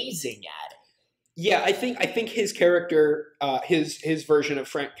Right. amazing at it. Yeah, I think his character, his version of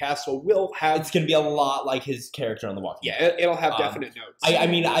Frank Castle will have. It's going to be a lot like his character on The Walking Dead. Yeah, it'll have definite notes. I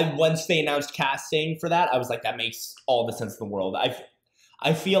mean, once they announced casting for that, I was like, that makes all the sense in the world.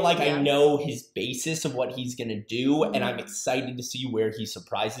 I feel like Yeah. I know his basis of what he's going to do, and I'm excited to see where he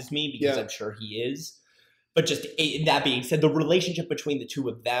surprises me, because Yeah. I'm sure he is. But just that being said, the relationship between the two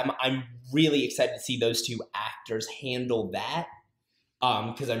of them, I'm really excited to see those two actors handle that.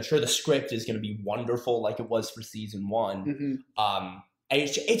 Because I'm sure the script is going to be wonderful, like it was for season one. Mhm. And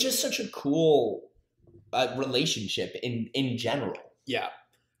it's just such a cool relationship in general. Yeah.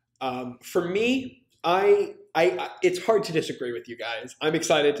 For me, it's hard to disagree with you guys. I'm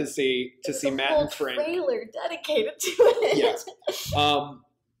excited to see There's a Matt whole and Frank. trailer dedicated to it. Yeah.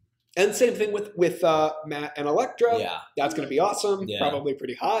 And same thing with Matt and Elektra. Yeah. That's going to be awesome. Yeah. Probably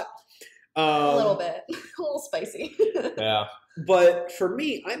pretty hot. A little bit, a little spicy. Yeah. But for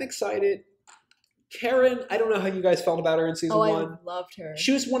me, I'm excited. Karen, I don't know how you guys felt about her in season I one. loved her.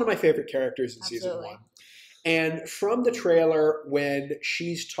 She was one of my favorite characters in season Absolutely. one. And from the trailer, when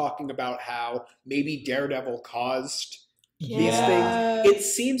she's talking about how maybe Daredevil caused these Yeah. things, it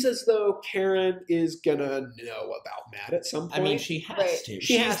seems as though Karen is gonna know about Matt at some point. I mean, she has Right. to.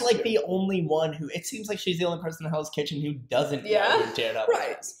 She She's has like to. the only one who. It seems like she's the only person in Hell's Kitchen who doesn't Yeah. know who Daredevil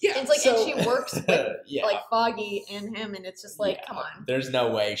Right. is. Yeah. It's like, so, and she works with Yeah. like Foggy and him, and it's just like, Yeah. come on. There's no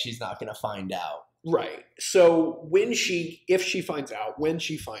way she's not going to find out. right. So when she finds out,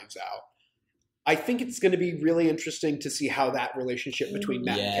 I think it's going to be really interesting to see how that relationship between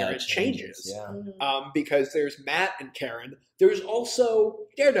Matt and Yeah, Karen it changes. Yeah. Mhm. Because there's Matt and Karen. There's also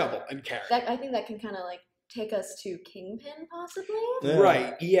Daredevil and Karen. I think that can kind of like take us to Kingpin, possibly. Yeah.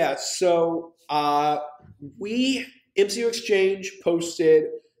 Right. Yeah. So MCUExchange posted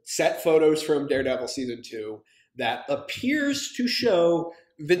set photos from Daredevil season 2 that appears to show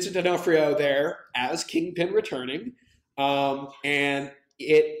Vincent D'Onofrio there as Kingpin returning, and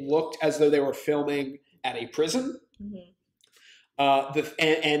it looked as though they were filming at a prison. Mhm.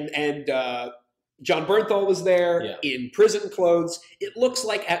 John Bernthal was there Yeah. in prison clothes. It looks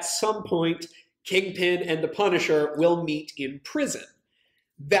like at some point Kingpin and the Punisher will meet in prison.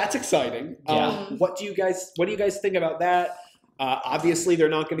 That's exciting. Yeah. What do you guys think about that? Obviously, they're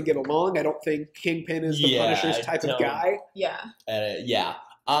not going to get along. I don't think Kingpin is the Yeah, Punisher's I type of don't. guy. Yeah. Yeah.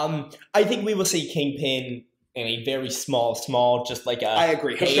 I think we will see Kingpin in a very small, just like a I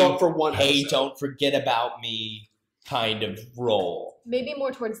agree. He'll hey, show up for one hey, episode. don't forget about me kind of role. Maybe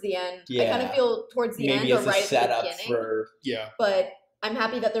more towards the end. I Yeah. kind of feel towards the Maybe end or as a right at the setup beginning. for Yeah. But I'm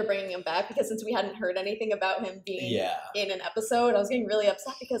happy that they're bringing him back, because since we hadn't heard anything about him being in an episode, I was getting really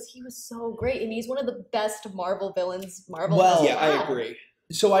upset because he was so great, and he's one of the best Marvel villains Marvel Well, has Yeah, I had. agree.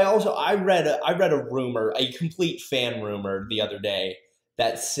 So I read a rumor, a complete fan rumor the other day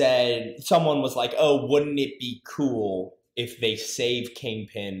that said someone was like, "Oh, wouldn't it be cool if they save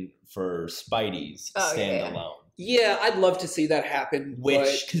Kingpin for Spidey's Oh, yeah, yeah. standalone?" Yeah, I'd love to see that happen.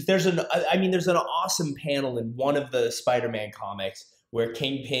 Which, because there's an awesome panel in one of the Spider-Man comics where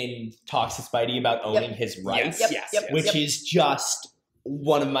Kingpin talks to Spidey about owning his rights, Yep. which is just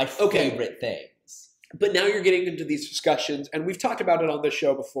one of my favorite things. But now you're getting into these discussions, and we've talked about it on the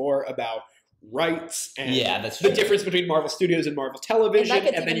show before about rights and Yeah, that's the true. difference between Marvel Studios and Marvel Television, And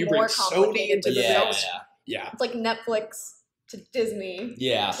that gets and then even you bring more Sony complicated into with the Yeah, mix. yeah, Yeah, It's like Netflix to Disney.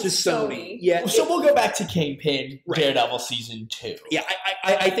 yeah. To to Sony. Yeah, So we'll go back to Kingpin, Right. Daredevil season 2. yeah.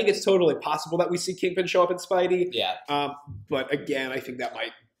 I think it's totally possible that we see Kingpin show up in Spidey. Yeah. But again, I think that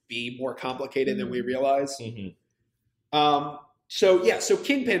might be more complicated than we realize. Mm-hmm. So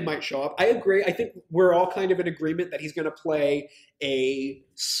Kingpin might show up. I agree. I think we're all kind of in agreement that he's going to play a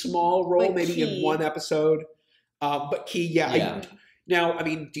small role, But maybe key. in one episode. But key, yeah. Yeah. Now, I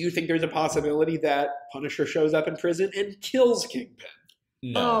mean, do you think there's a possibility that Punisher shows up in prison and kills Kingpin?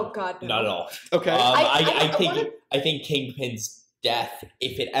 No. Oh God, no. Not at all. Okay. I think Kingpin's death,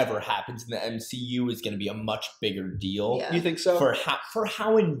 if it ever happens in the MCU, is going to be a much bigger deal. Yeah. You think so? For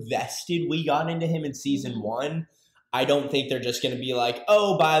how invested we got into him in season 1, I don't think they're just going to be like,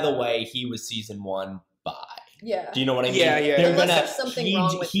 oh, by the way, he was season 1. Bye. Yeah. Do you know what I mean? Yeah. They're Unless gonna there's something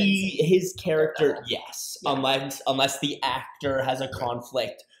wrong with his character. Daredevil. Yes, Yeah. unless the actor has a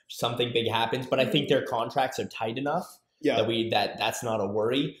conflict, something big happens. But I think their contracts are tight enough that's not a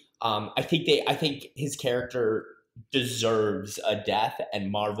worry. I think his character deserves a death,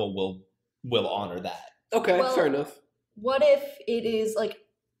 and Marvel will honor that. Okay, Well, fair enough. What if it is like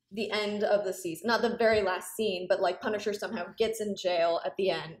the end of the season, not the very last scene, but like Punisher somehow gets in jail at the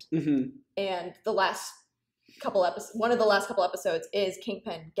end, and the last couple episodes, one of the last couple episodes is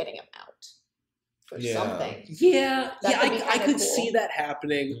Kingpin getting him out for something. Yeah, That could be I kinda could cool. see that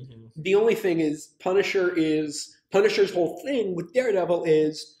happening. The only thing is Punisher's whole thing with Daredevil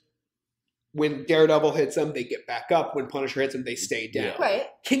is when Daredevil hits them, they get back up. When Punisher hits them, they stay down. Right.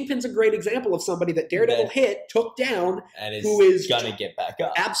 Kingpin's a great example of somebody that Daredevil took down, And who is gonna get back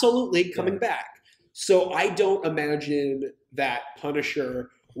up. absolutely coming back. So I don't imagine that Punisher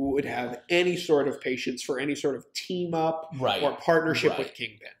would have any sort of patience for any sort of team up or partnership with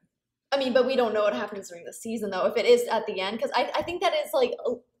Kingpin. I mean, but we don't know what happens during the season, though. If it is at the end, because I think that is like,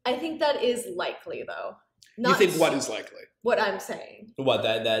 I think that is likely, though. You think what is likely? What I'm saying. What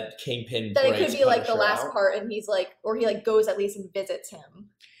that Kingpin That it breaks could be like the Punisher last out? part, and he's like, or he like goes at least and visits him.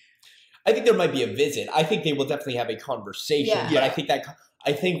 I think there might be a visit. I think they will definitely have a conversation. Yeah. But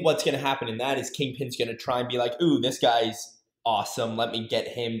I think what's going to happen in that is Kingpin's going to try and be like, "Ooh, this guy's awesome. Let me get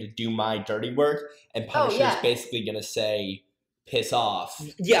him to do my dirty work." And Punisher's basically going to say, "Piss off."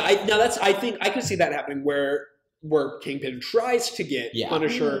 Yeah, I think I can see that happening where Kingpin tries to get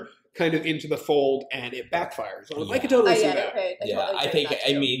Punisher kind of into the fold and it backfires on him. I could totally see that. Okay. I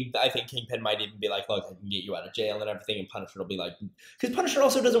think Kingpin might even be like, "Look, I can get you out of jail and everything," and Punisher will be like, because Punisher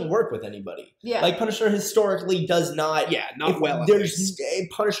also doesn't work with anybody. Yeah. Like Punisher historically does not. Yeah, not well.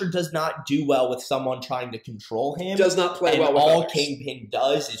 Punisher does not do well with someone trying to control him. Does not play and well with all others. Kingpin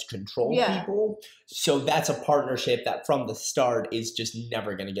does is control people. So that's a partnership that from the start is just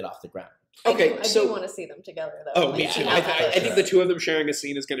never going to get off the ground. Okay, I do want to see them together, though. Oh, me too. I think the two of them sharing a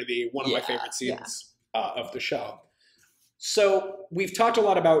scene is going to be one of my favorite scenes of the show. So we've talked a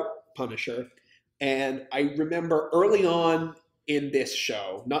lot about Punisher, and I remember early on in this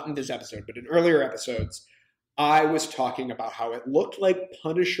show, not in this episode, but in earlier episodes, I was talking about how it looked like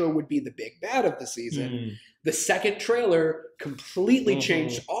Punisher would be the big bad of the season. The second trailer completely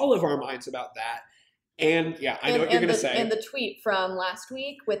changed all of our minds about that. And I know what you're going to say. And the tweet from last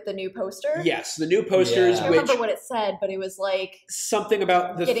week with the new poster. Yes, the new posters. I don't remember what it said, but it was like something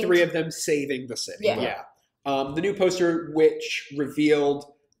about the three of them saving the city. Yeah. The new poster, which revealed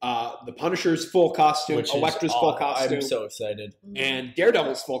the Punisher's full costume, Elektra's full costume. I'm so excited. And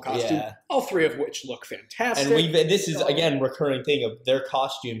Daredevil's full costume. All three of which look fantastic. And this is again recurring thing of their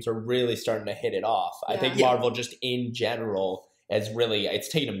costumes are really starting to hit it off. I think Marvel just in general. It's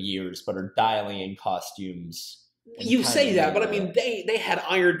taken them years, but are dialing in costumes. You say that, but I mean, they had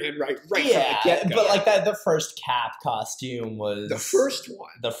Iron Man right from the get-go. But like that, the first Cap costume was the first one.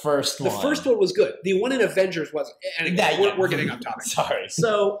 The first one was good. The one in Avengers wasn't. And again, we're getting off topic. Sorry.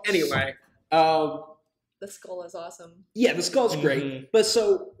 So anyway, the skull is awesome. Yeah, the skull's great. But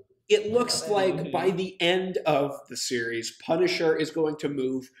so it looks like by the end of the series, Punisher is going to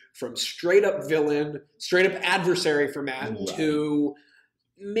move from straight up villain, straight up adversary for Matt to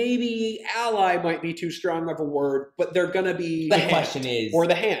maybe ally might be too strong of a word, but they're going to be the question is, or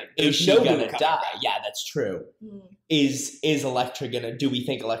the hand. Is she going to die? Yeah, that's true. Is Elektra going to, do we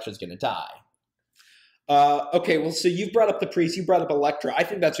think Elektra's going to die? Okay, well, so you've brought up the priest, you brought up Elektra. I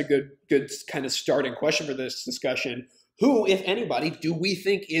think that's a good kind of starting question for this discussion. Who, if anybody, do we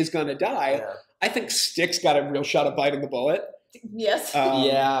think is going to die? Yeah. I think Stick's got a real shot of biting the bullet. Yes. He's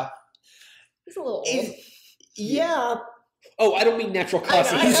a little old. Yeah. Oh, I don't mean natural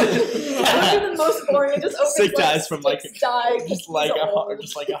causes. That would be the most boring. It just opens Stick dies from like just like a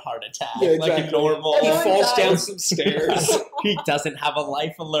heart attack, exactly. like a normal. He falls down some stairs. He doesn't have a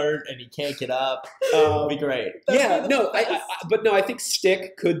life alert and he can't get up. It'll be great. I think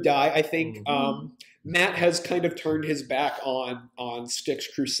Stick could die. I think Matt has kind of turned his back on Stick's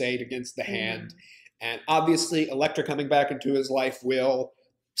crusade against the Hand, and obviously Elektra coming back into his life will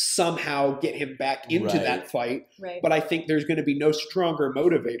somehow get him back into that fight. Right. But I think there's going to be no stronger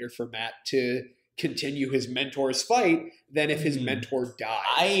motivator for Matt to continue his mentor's fight than if his mentor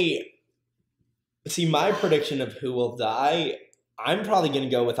dies. My prediction of who will die, I'm probably going to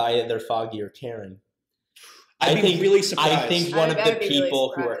go with either Foggy or Karen. I'd be really surprised. I think one of the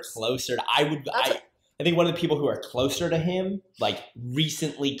people really who are closer to I think one of the people who are closer to him, like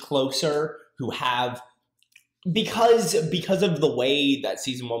recently closer, who have because of the way that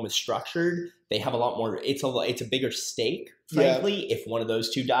season 1 was structured, they have a lot more. It's a bigger stake, frankly, if one of those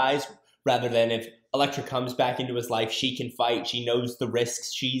two dies, rather than if Elektra comes back into his life, she can fight. She knows the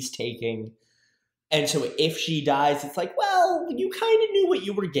risks she's taking. And so if she dies, it's like, well, you kind of knew what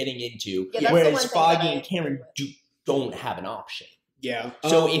you were getting into. Yeah, whereas Foggy and Karen don't have an option. Yeah.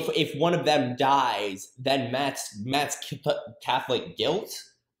 So if one of them dies, then Matt's Catholic guilt,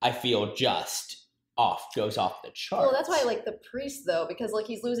 I feel, just goes off the charts. Well, that's why I like the priest, though, because like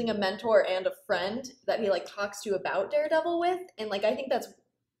he's losing a mentor and a friend that he like talks to about Daredevil with, and like I think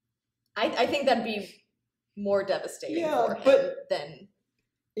that'd be more devastating for him than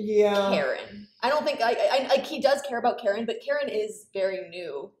Karen. I don't think I like he does care about Karen, but Karen is very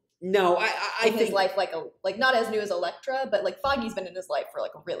new. No, I in think his life, like not as new as Elektra, but like Foggy's been in his life for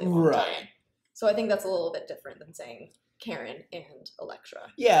like a really long time. So I think that's a little bit different than saying Karen and Elektra.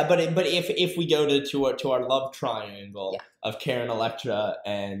 Yeah, but if we go to our love triangle of Karen, Elektra,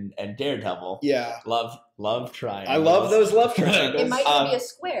 and Daredevil, love triangle. I love those love triangles. It might even be a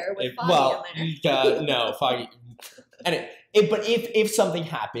square with Foggy in there. No, Foggy. But if something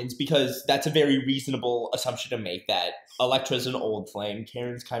happens, because that's a very reasonable assumption to make, that Elektra's an old flame,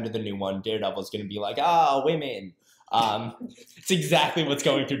 Karen's kind of the new one, Daredevil's going to be like, women. It's exactly what's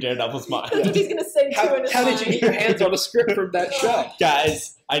going through Daredevil's mind. That's what he's going to say too in his How did you get your hands on a script from that show?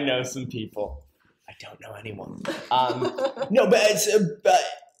 Guys, I know some people. I don't know anyone. No, but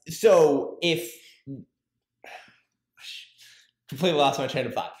so if... Completely lost my train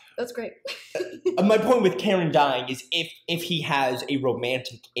of thought. That's great. My point with Karen dying is if he has a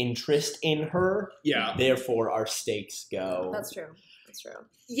romantic interest in her, therefore our stakes go. That's true.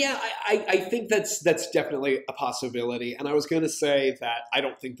 Yeah, I think that's definitely a possibility. And I was going to say that I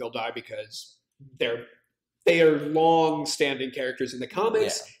don't think they'll die because they are long-standing characters in the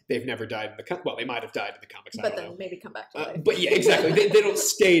comics. Yeah. They've never died in the comics. Well, they might have died in the comics. But then maybe come back to life. But yeah, exactly. they don't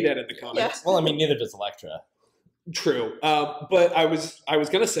stay dead in the comics. Yeah. Well, I mean, neither does Elektra. True, but I was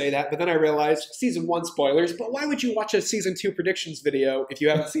going to say that, but then I realized season 1 spoilers. But why would you watch a season 2 predictions video if you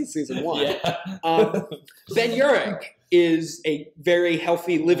haven't seen season 1? Ben Urich is a very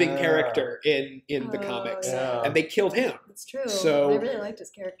healthy living character in the comics, and they killed him. That's true. So I really liked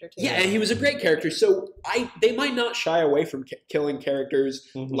his character too. Yeah, and he was a great character. So they might not shy away from killing characters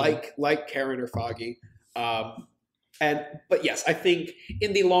like Karen or Foggy. But yes, I think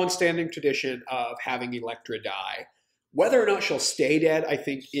in the long-standing tradition of having Elektra die, whether or not she'll stay dead, I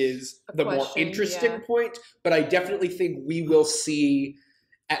think is the more interesting point. But I definitely think we will see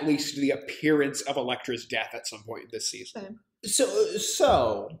at least the appearance of Elektra's death at some point in this season.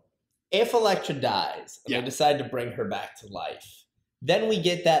 So if Elektra dies and they decide to bring her back to life, then we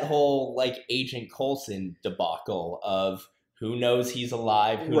get that whole like Agent Coulson debacle of who knows he's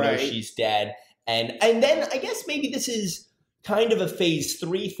alive, who knows she's dead. And then I guess maybe this is kind of a phase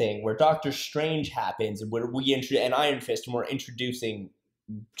 3 thing where Doctor Strange happens and where and Iron Fist, and we're introducing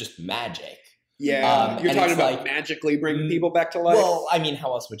just magic. Yeah, you're talking about like, magically bringing people back to life? Well, I mean,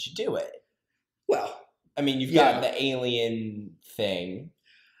 how else would you do it? Well, I mean, you've got the alien thing,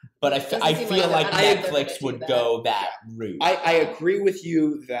 but I feel like Netflix would go that route. I agree with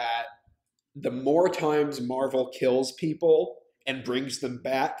you that the more times Marvel kills people and brings them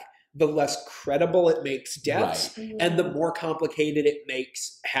back, the less credible it makes deaths, and the more complicated it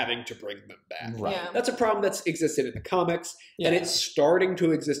makes having to bring them back. Right. Yeah. That's a problem that's existed in the comics, and it's starting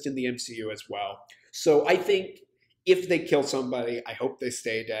to exist in the MCU as well. So I think if they kill somebody, I hope they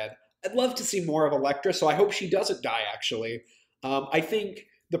stay dead. I'd love to see more of Elektra, so I hope she doesn't die, actually. I think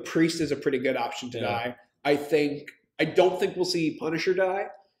the Priest is a pretty good option to die. I don't think we'll see Punisher die.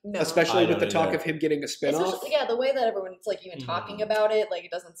 No. Especially with the talk of him getting a spinoff. Yeah, the way that everyone's like even talking about it, like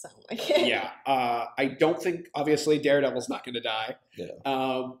it doesn't sound like it. Yeah, I don't think obviously Daredevil's not going to die. Yeah.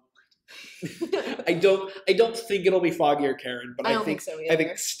 I don't think it'll be Foggy or Karen, but I think so either. I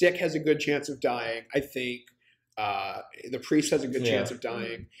think Stick has a good chance of dying. I think the Priest has a good chance of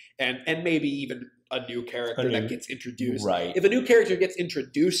dying, and maybe even a new character that gets introduced. Right. If a new character gets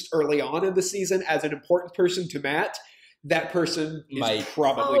introduced early on in the season as an important person to Matt, that person is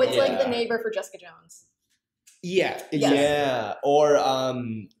probably... Oh, it's like the neighbor for Jessica Jones. Yeah. Exactly. Yeah. Or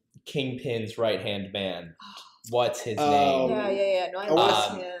Kingpin's right-hand man. What's his name? Yeah. No, I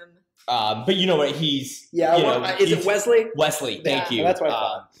like him. But you know what? He's... is it Wesley? Wesley, thank you. That's what I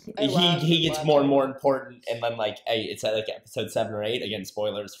thought. He gets more and more important, and then it's at episode 7 or 8, again,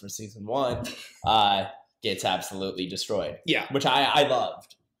 spoilers for season 1, gets absolutely destroyed. Yeah. Which I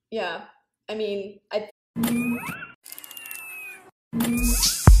loved. Yeah. I mean, Hi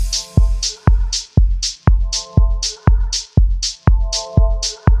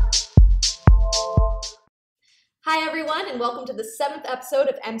everyone, and welcome to the 7th episode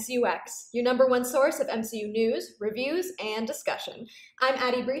of MCUEx, your number one source of MCU news, reviews, and discussion. I'm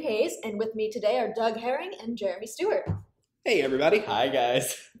Addie Hays, and with me today are Doug Herring and Jeremy Stewart. Hey everybody. Hi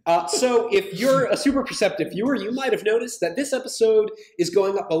guys. So if you're a super perceptive viewer, you might have noticed that this episode is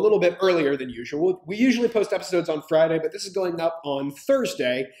going up a little bit earlier than usual. We usually post episodes on Friday, but this is going up on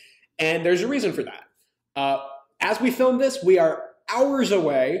Thursday, and there's a reason for that. As we film this, we are hours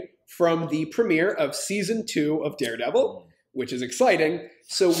away from the premiere of Season 2 of Daredevil, which is exciting.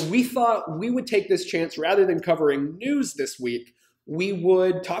 So we thought we would take this chance, rather than covering news this week, we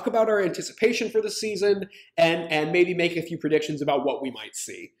would talk about our anticipation for the season and maybe make a few predictions about what we might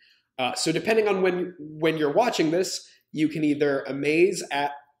see. So depending on when you're watching this, you can either amaze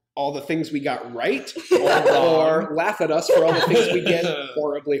at all the things we got right or laugh at us for all the things we get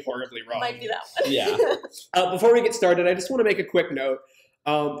horribly, horribly wrong. Might be that one. Yeah. Before we get started, I just want to make a quick note.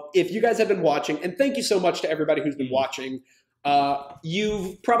 If you guys have been watching, and thank you so much to everybody who's been watching,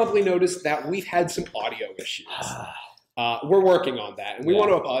 you've probably noticed that we've had some audio issues. We're working on that, and we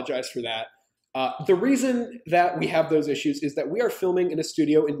want to apologize for that. The reason that we have those issues is that we are filming in a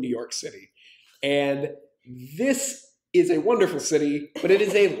studio in New York City. And this is a wonderful city, but it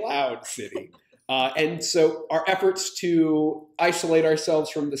is a loud city. And so our efforts to isolate ourselves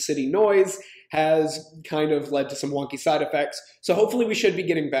from the city noise has kind of led to some wonky side effects. So hopefully we should be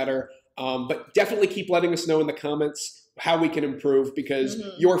getting better. But definitely keep letting us know in the comments how we can improve, because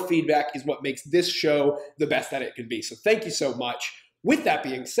your feedback is what makes this show the best that it can be. So thank you so much. With that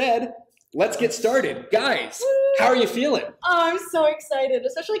being said, let's get started. Guys, how are you feeling? Oh, I'm so excited,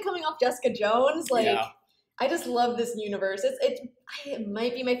 especially coming off Jessica Jones. I just love this universe. It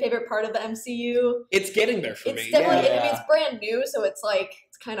might be my favorite part of the MCU. It's getting there for me. It's definitely, I mean, it's brand new, so it's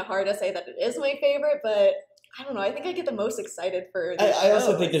kind of hard to say that it is my favorite, but I don't know. I think I get the most excited for this I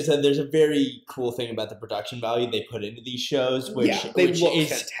also think there's a very cool thing about the production value they put into these shows, they look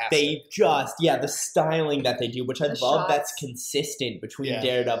fantastic. The styling that they do, which I love. Shots. That's consistent between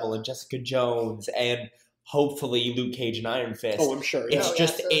Daredevil and Jessica Jones, and hopefully Luke Cage and Iron Fist. Oh, I'm sure. It's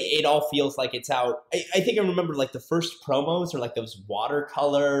just it all feels like it's out. I think I remember like the first promos are like those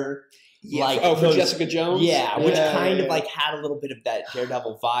watercolor. For Jessica Jones? Which kind of like had a little bit of that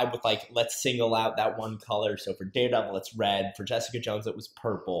Daredevil vibe with like, let's single out that one color. So for Daredevil, it's red. For Jessica Jones, it was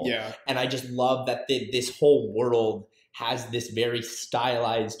purple. Yeah. And I just love that this whole world has this very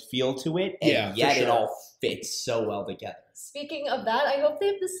stylized feel to it. And yet it all fits so well together. Speaking of that, I hope they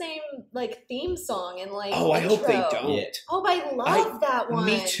have the same theme song and I hope they don't. Yeah. Oh, I love that one.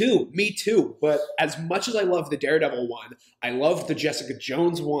 Me too. But as much as I love the Daredevil one, I love the Jessica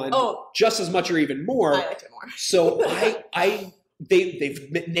Jones one just as much or even more. I liked it more. So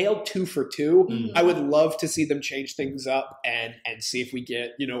they've nailed 2 for 2. Mm-hmm. I would love to see them change things up and see if we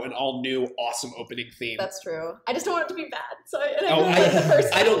get an all new awesome opening theme. That's true. I just don't want it to be bad. So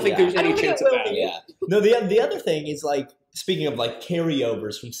I don't think there's any chance of that. Yeah. No, the other thing is like, speaking of like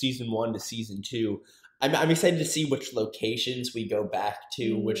carryovers from season 1 to season 2, I'm excited to see which locations we go back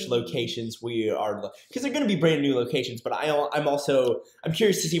to, which locations we are, because they're going to be brand new locations. But I'm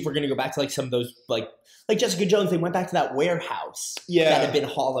curious to see if we're going to go back to like some of those like Jessica Jones. They went back to that warehouse that had been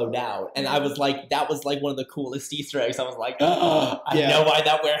hollowed out, and I was like, that was like one of the coolest Easter eggs. I was like, I know why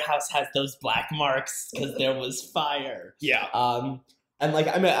that warehouse has those black marks, because there was fire. Yeah. And like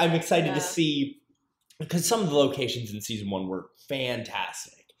I'm excited to see. Because some of the locations in season 1 were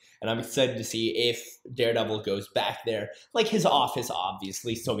fantastic. And I'm excited to see if Daredevil goes back there. Like his office,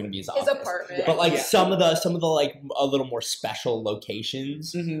 obviously, still going to be his office. His apartment. But like some of the like a little more special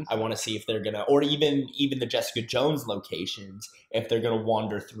locations, I want to see if they're going to, or even the Jessica Jones locations, if they're going to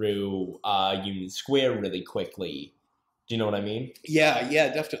wander through Union Square really quickly. Do you know what I mean? Yeah,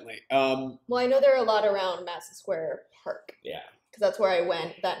 definitely. Well, I know there are a lot around Madison Square Park. Yeah. Because that's where I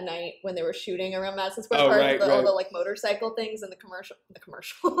went that night when they were shooting around Madison Square Park. All the like motorcycle things and the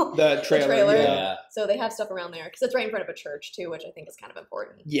trailer. Yeah. So they have stuff around there because it's right in front of a church too, which I think is kind of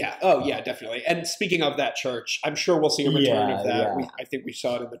important. Yeah. Oh yeah, definitely. And speaking of that church, I'm sure we'll see a return of that. Yeah. I think we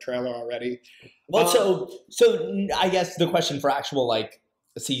saw it in the trailer already. Well, so I guess the question for actual like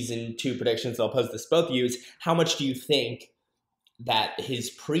season 2 predictions, I'll pose this to both of you, is how much do you think that his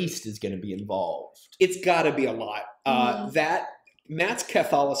priest is going to be involved? It's got to be a lot. That Matt's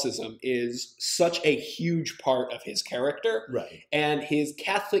Catholicism is such a huge part of his character. Right. And his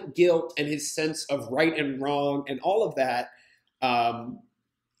Catholic guilt and his sense of right and wrong and all of that,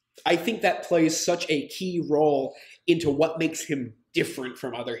 I think that plays such a key role into what makes him different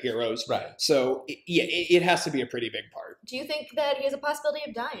from other heroes. Right. So it has to be a pretty big part. Do you think that he has a possibility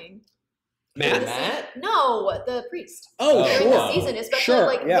of dying? Matt? No, the priest. Oh, During sure. the season,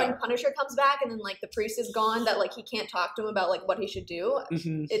 especially when Punisher comes back and then the priest is gone, that he can't talk to him about what he should do.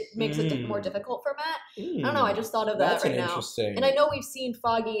 Mm-hmm. It makes it more difficult for Matt. I don't know. I just thought of that right now. Interesting. And I know we've seen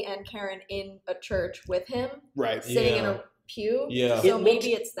Foggy and Karen in a church with him, right? Sitting in a pew. Yeah. So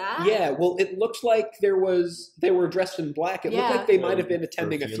maybe it's that. Yeah. Well, it looked like they were dressed in black. It looked like they might have been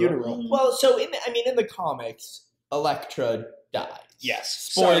attending a funeral. Mm-hmm. Well, so in the comics, Elektra dies. Yes.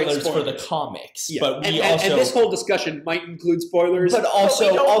 Spoilers for the comics, but we and this whole discussion might include spoilers. But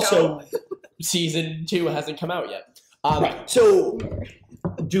also, season 2 hasn't come out yet. Right. So,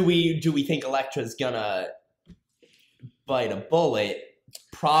 do we think Elektra's gonna bite a bullet?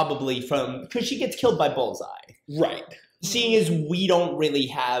 Probably because she gets killed by Bullseye. Right. Seeing as we don't really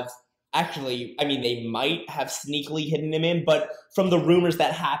have. Actually, I mean, they might have sneakily hidden him in, but from the rumors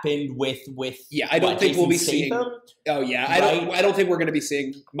that happened with I don't think we'll be seeing. Oh yeah, I don't think we're going to be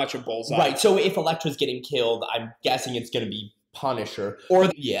seeing much of Bullseye. Right. So if Elektra's getting killed, I'm guessing it's going to be Punisher or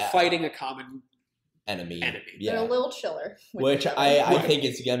fighting a common enemy. Yeah. They're a little chiller. Which I think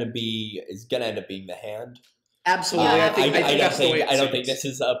is going to end up being the Hand. Absolutely. Yeah. I don't think this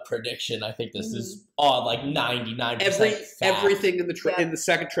is a prediction. I think this is 99% everything in the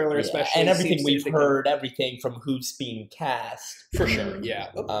second trailer, especially, and everything we've heard, everything from who's being cast for sure.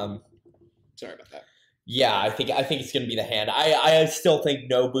 Yeah. Sorry about that. Yeah, I think it's going to be the Hand. I still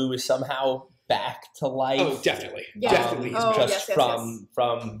think Nobu is somehow back to life. Oh, definitely. Yeah. Definitely.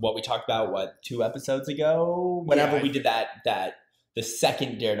 From what we talked about 2 episodes ago, whenever we did the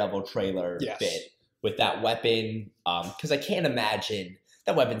second Daredevil trailer bit. With that weapon, because I can't imagine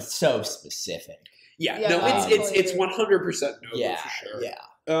that weapon's so specific. Yeah, no, it's 100% Nobu for sure.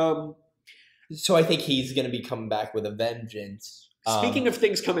 Yeah. So I think he's going to be coming back with a vengeance. Speaking of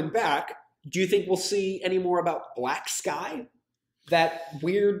things coming back, do you think we'll see any more about Black Sky? That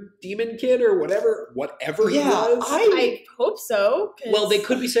weird demon kid or whatever he was? I hope so. Well, they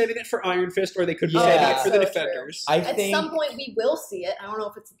could be saving it for Iron Fist, or they could be saving it for the Defenders. At some point, we will see it. I don't know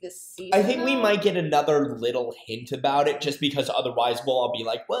if it's this season. I think we might get another little hint about it, just because otherwise we'll all be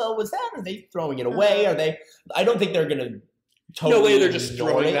like, well, was that? Are they throwing it away? Are they? I don't think they're going to totally. No way they're just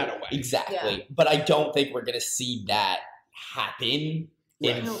throwing that away. Exactly. Yeah. But I don't think we're going to see that happen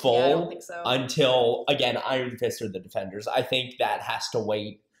in full I don't think so. Until, again, Iron Fist or the Defenders. I think that has to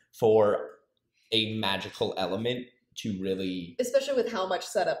wait for a magical element to really... Especially with how much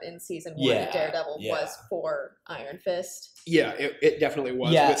setup in season 1 of Daredevil was for Iron Fist. Yeah, it definitely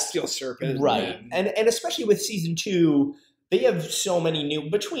was with Steel Serpent. Right. And especially with season 2, they have so many new...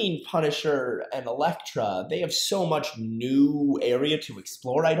 Between Punisher and Elektra, they have so much new area to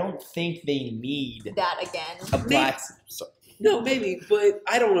explore. I don't think they need... That again. A black... No, maybe, but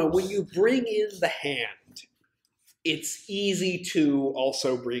I don't know. When you bring in the Hand, it's easy to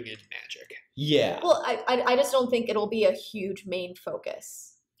also bring in magic. Yeah. Well, I just don't think it'll be a huge main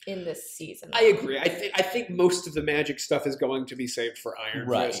focus in this season. I agree. I think most of the magic stuff is going to be saved for Iron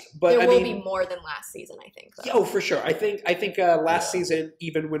Fist. But there will be more than last season, I think. Though. Oh, for sure. I think last season,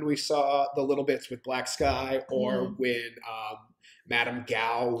 even when we saw the little bits with Black Sky or when Madame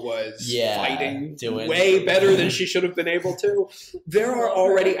Gao was fighting way better than she should have been able to. There are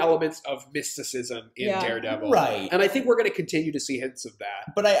already elements of mysticism in Daredevil. Right. And I think we're going to continue to see hints of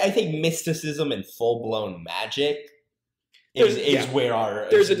that. But I think mysticism and full-blown magic is where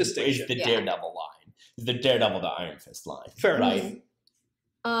there's a distinction. Is the Daredevil line. The Daredevil to Iron Fist line. Fair right?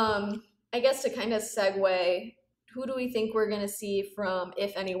 enough. I guess to kind of segue, who do we think we're going to see from,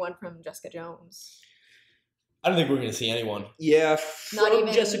 if anyone, from Jessica Jones? I don't think we're going to see anyone. Yeah, from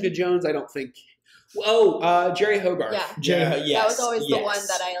Jessica Jones, I don't think. Oh, Jerry Hogarth. Yeah, that was always the one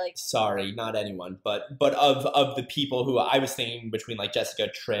that I like. Sorry, not anyone, but of the people who I was thinking between Jessica,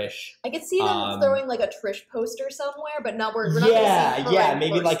 Trish. I could see them throwing a Trish poster somewhere, but we're not going to see her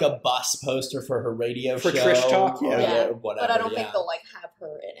maybe a bus poster for her radio show. For Trish Talk, or whatever. But I don't think they'll have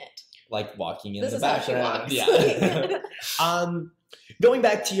her in it. Walking in this the is background. How she walks. Going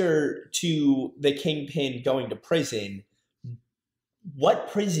back to the Kingpin going to prison,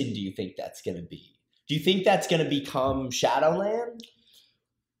 what prison do you think that's going to be? Do you think that's going to become Shadowland?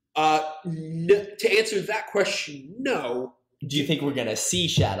 To answer that question, no. Do you think we're going to see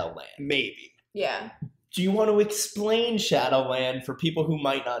Shadowland? Maybe. Yeah. Do you want to explain Shadowland for people who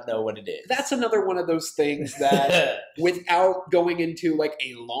might not know what it is? That's another one of those things that, without going into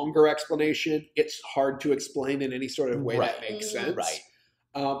a longer explanation, it's hard to explain in any sort of way that makes sense. Right.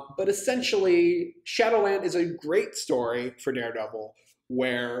 But essentially, Shadowland is a great story for Daredevil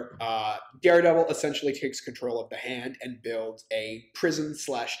where Daredevil essentially takes control of the Hand and builds a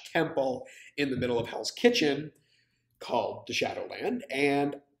prison/temple in the middle of Hell's Kitchen called the Shadowland.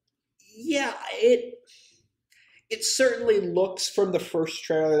 And yeah, it certainly looks, from the first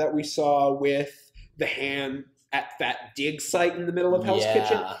trailer that we saw with the Hand at that dig site in the middle of Hell's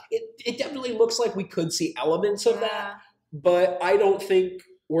Kitchen, it definitely looks like we could see elements of that. But I don't think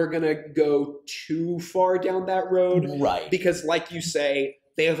we're going to go too far down that road. Right. Because like you say,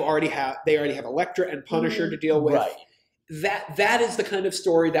 they already have Elektra and Punisher to deal with. Right. That is the kind of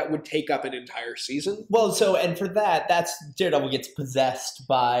story that would take up an entire season. Well, and for that, that's Daredevil gets possessed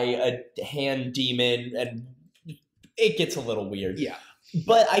by a Hand demon, and it gets a little weird. Yeah.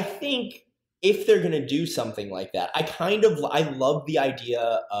 But I think if they're going to do something like that, I love the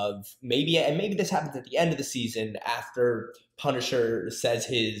idea of maybe this happens at the end of the season after Punisher says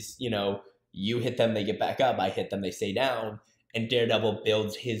his, you hit them, they get back up, I hit them, they stay down, and Daredevil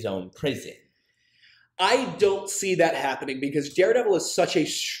builds his own prison. I don't see that happening because Daredevil is such a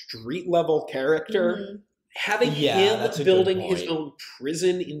street-level character. Mm-hmm. Having him building his own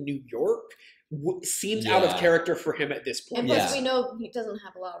prison in New York seems out of character for him at this point. And plus, we know he doesn't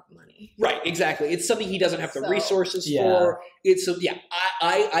have a lot of money. Right, exactly. It's something he doesn't have the resources for.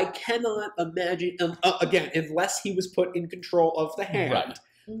 I cannot imagine, again, unless he was put in control of the Hand, right.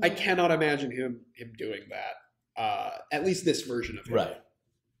 I cannot imagine him doing that, at least this version of him. Right.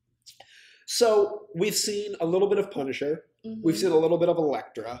 So we've seen a little bit of Punisher. Mm-hmm. We've seen a little bit of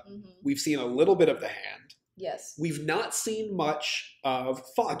Elektra. Mm-hmm. We've seen a little bit of the Hand. Yes. We've not seen much of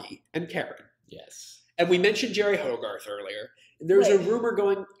Foggy and Karen. Yes. And we mentioned Jerry Hogarth earlier. There's a rumor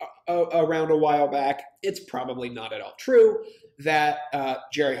going around a while back, it's probably not at all true, that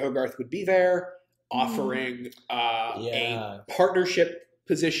Jerry Hogarth would be there offering a partnership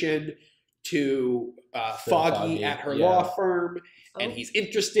position to Foggy at her law firm. And he's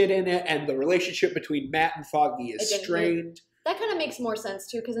interested in it, and the relationship between Matt and Foggy is strained. That kind of makes more sense,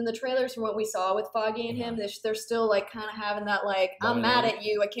 too, because in the trailers from what we saw with Foggy and him, they're still, kind of having that, I'm mad at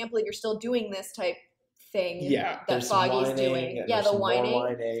you, I can't believe you're still doing this type thing that Foggy's doing. Yeah, the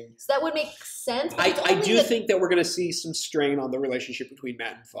whining. So that would make sense. I do think that we're going to see some strain on the relationship between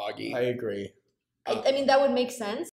Matt and Foggy. I agree. I mean, that would make sense.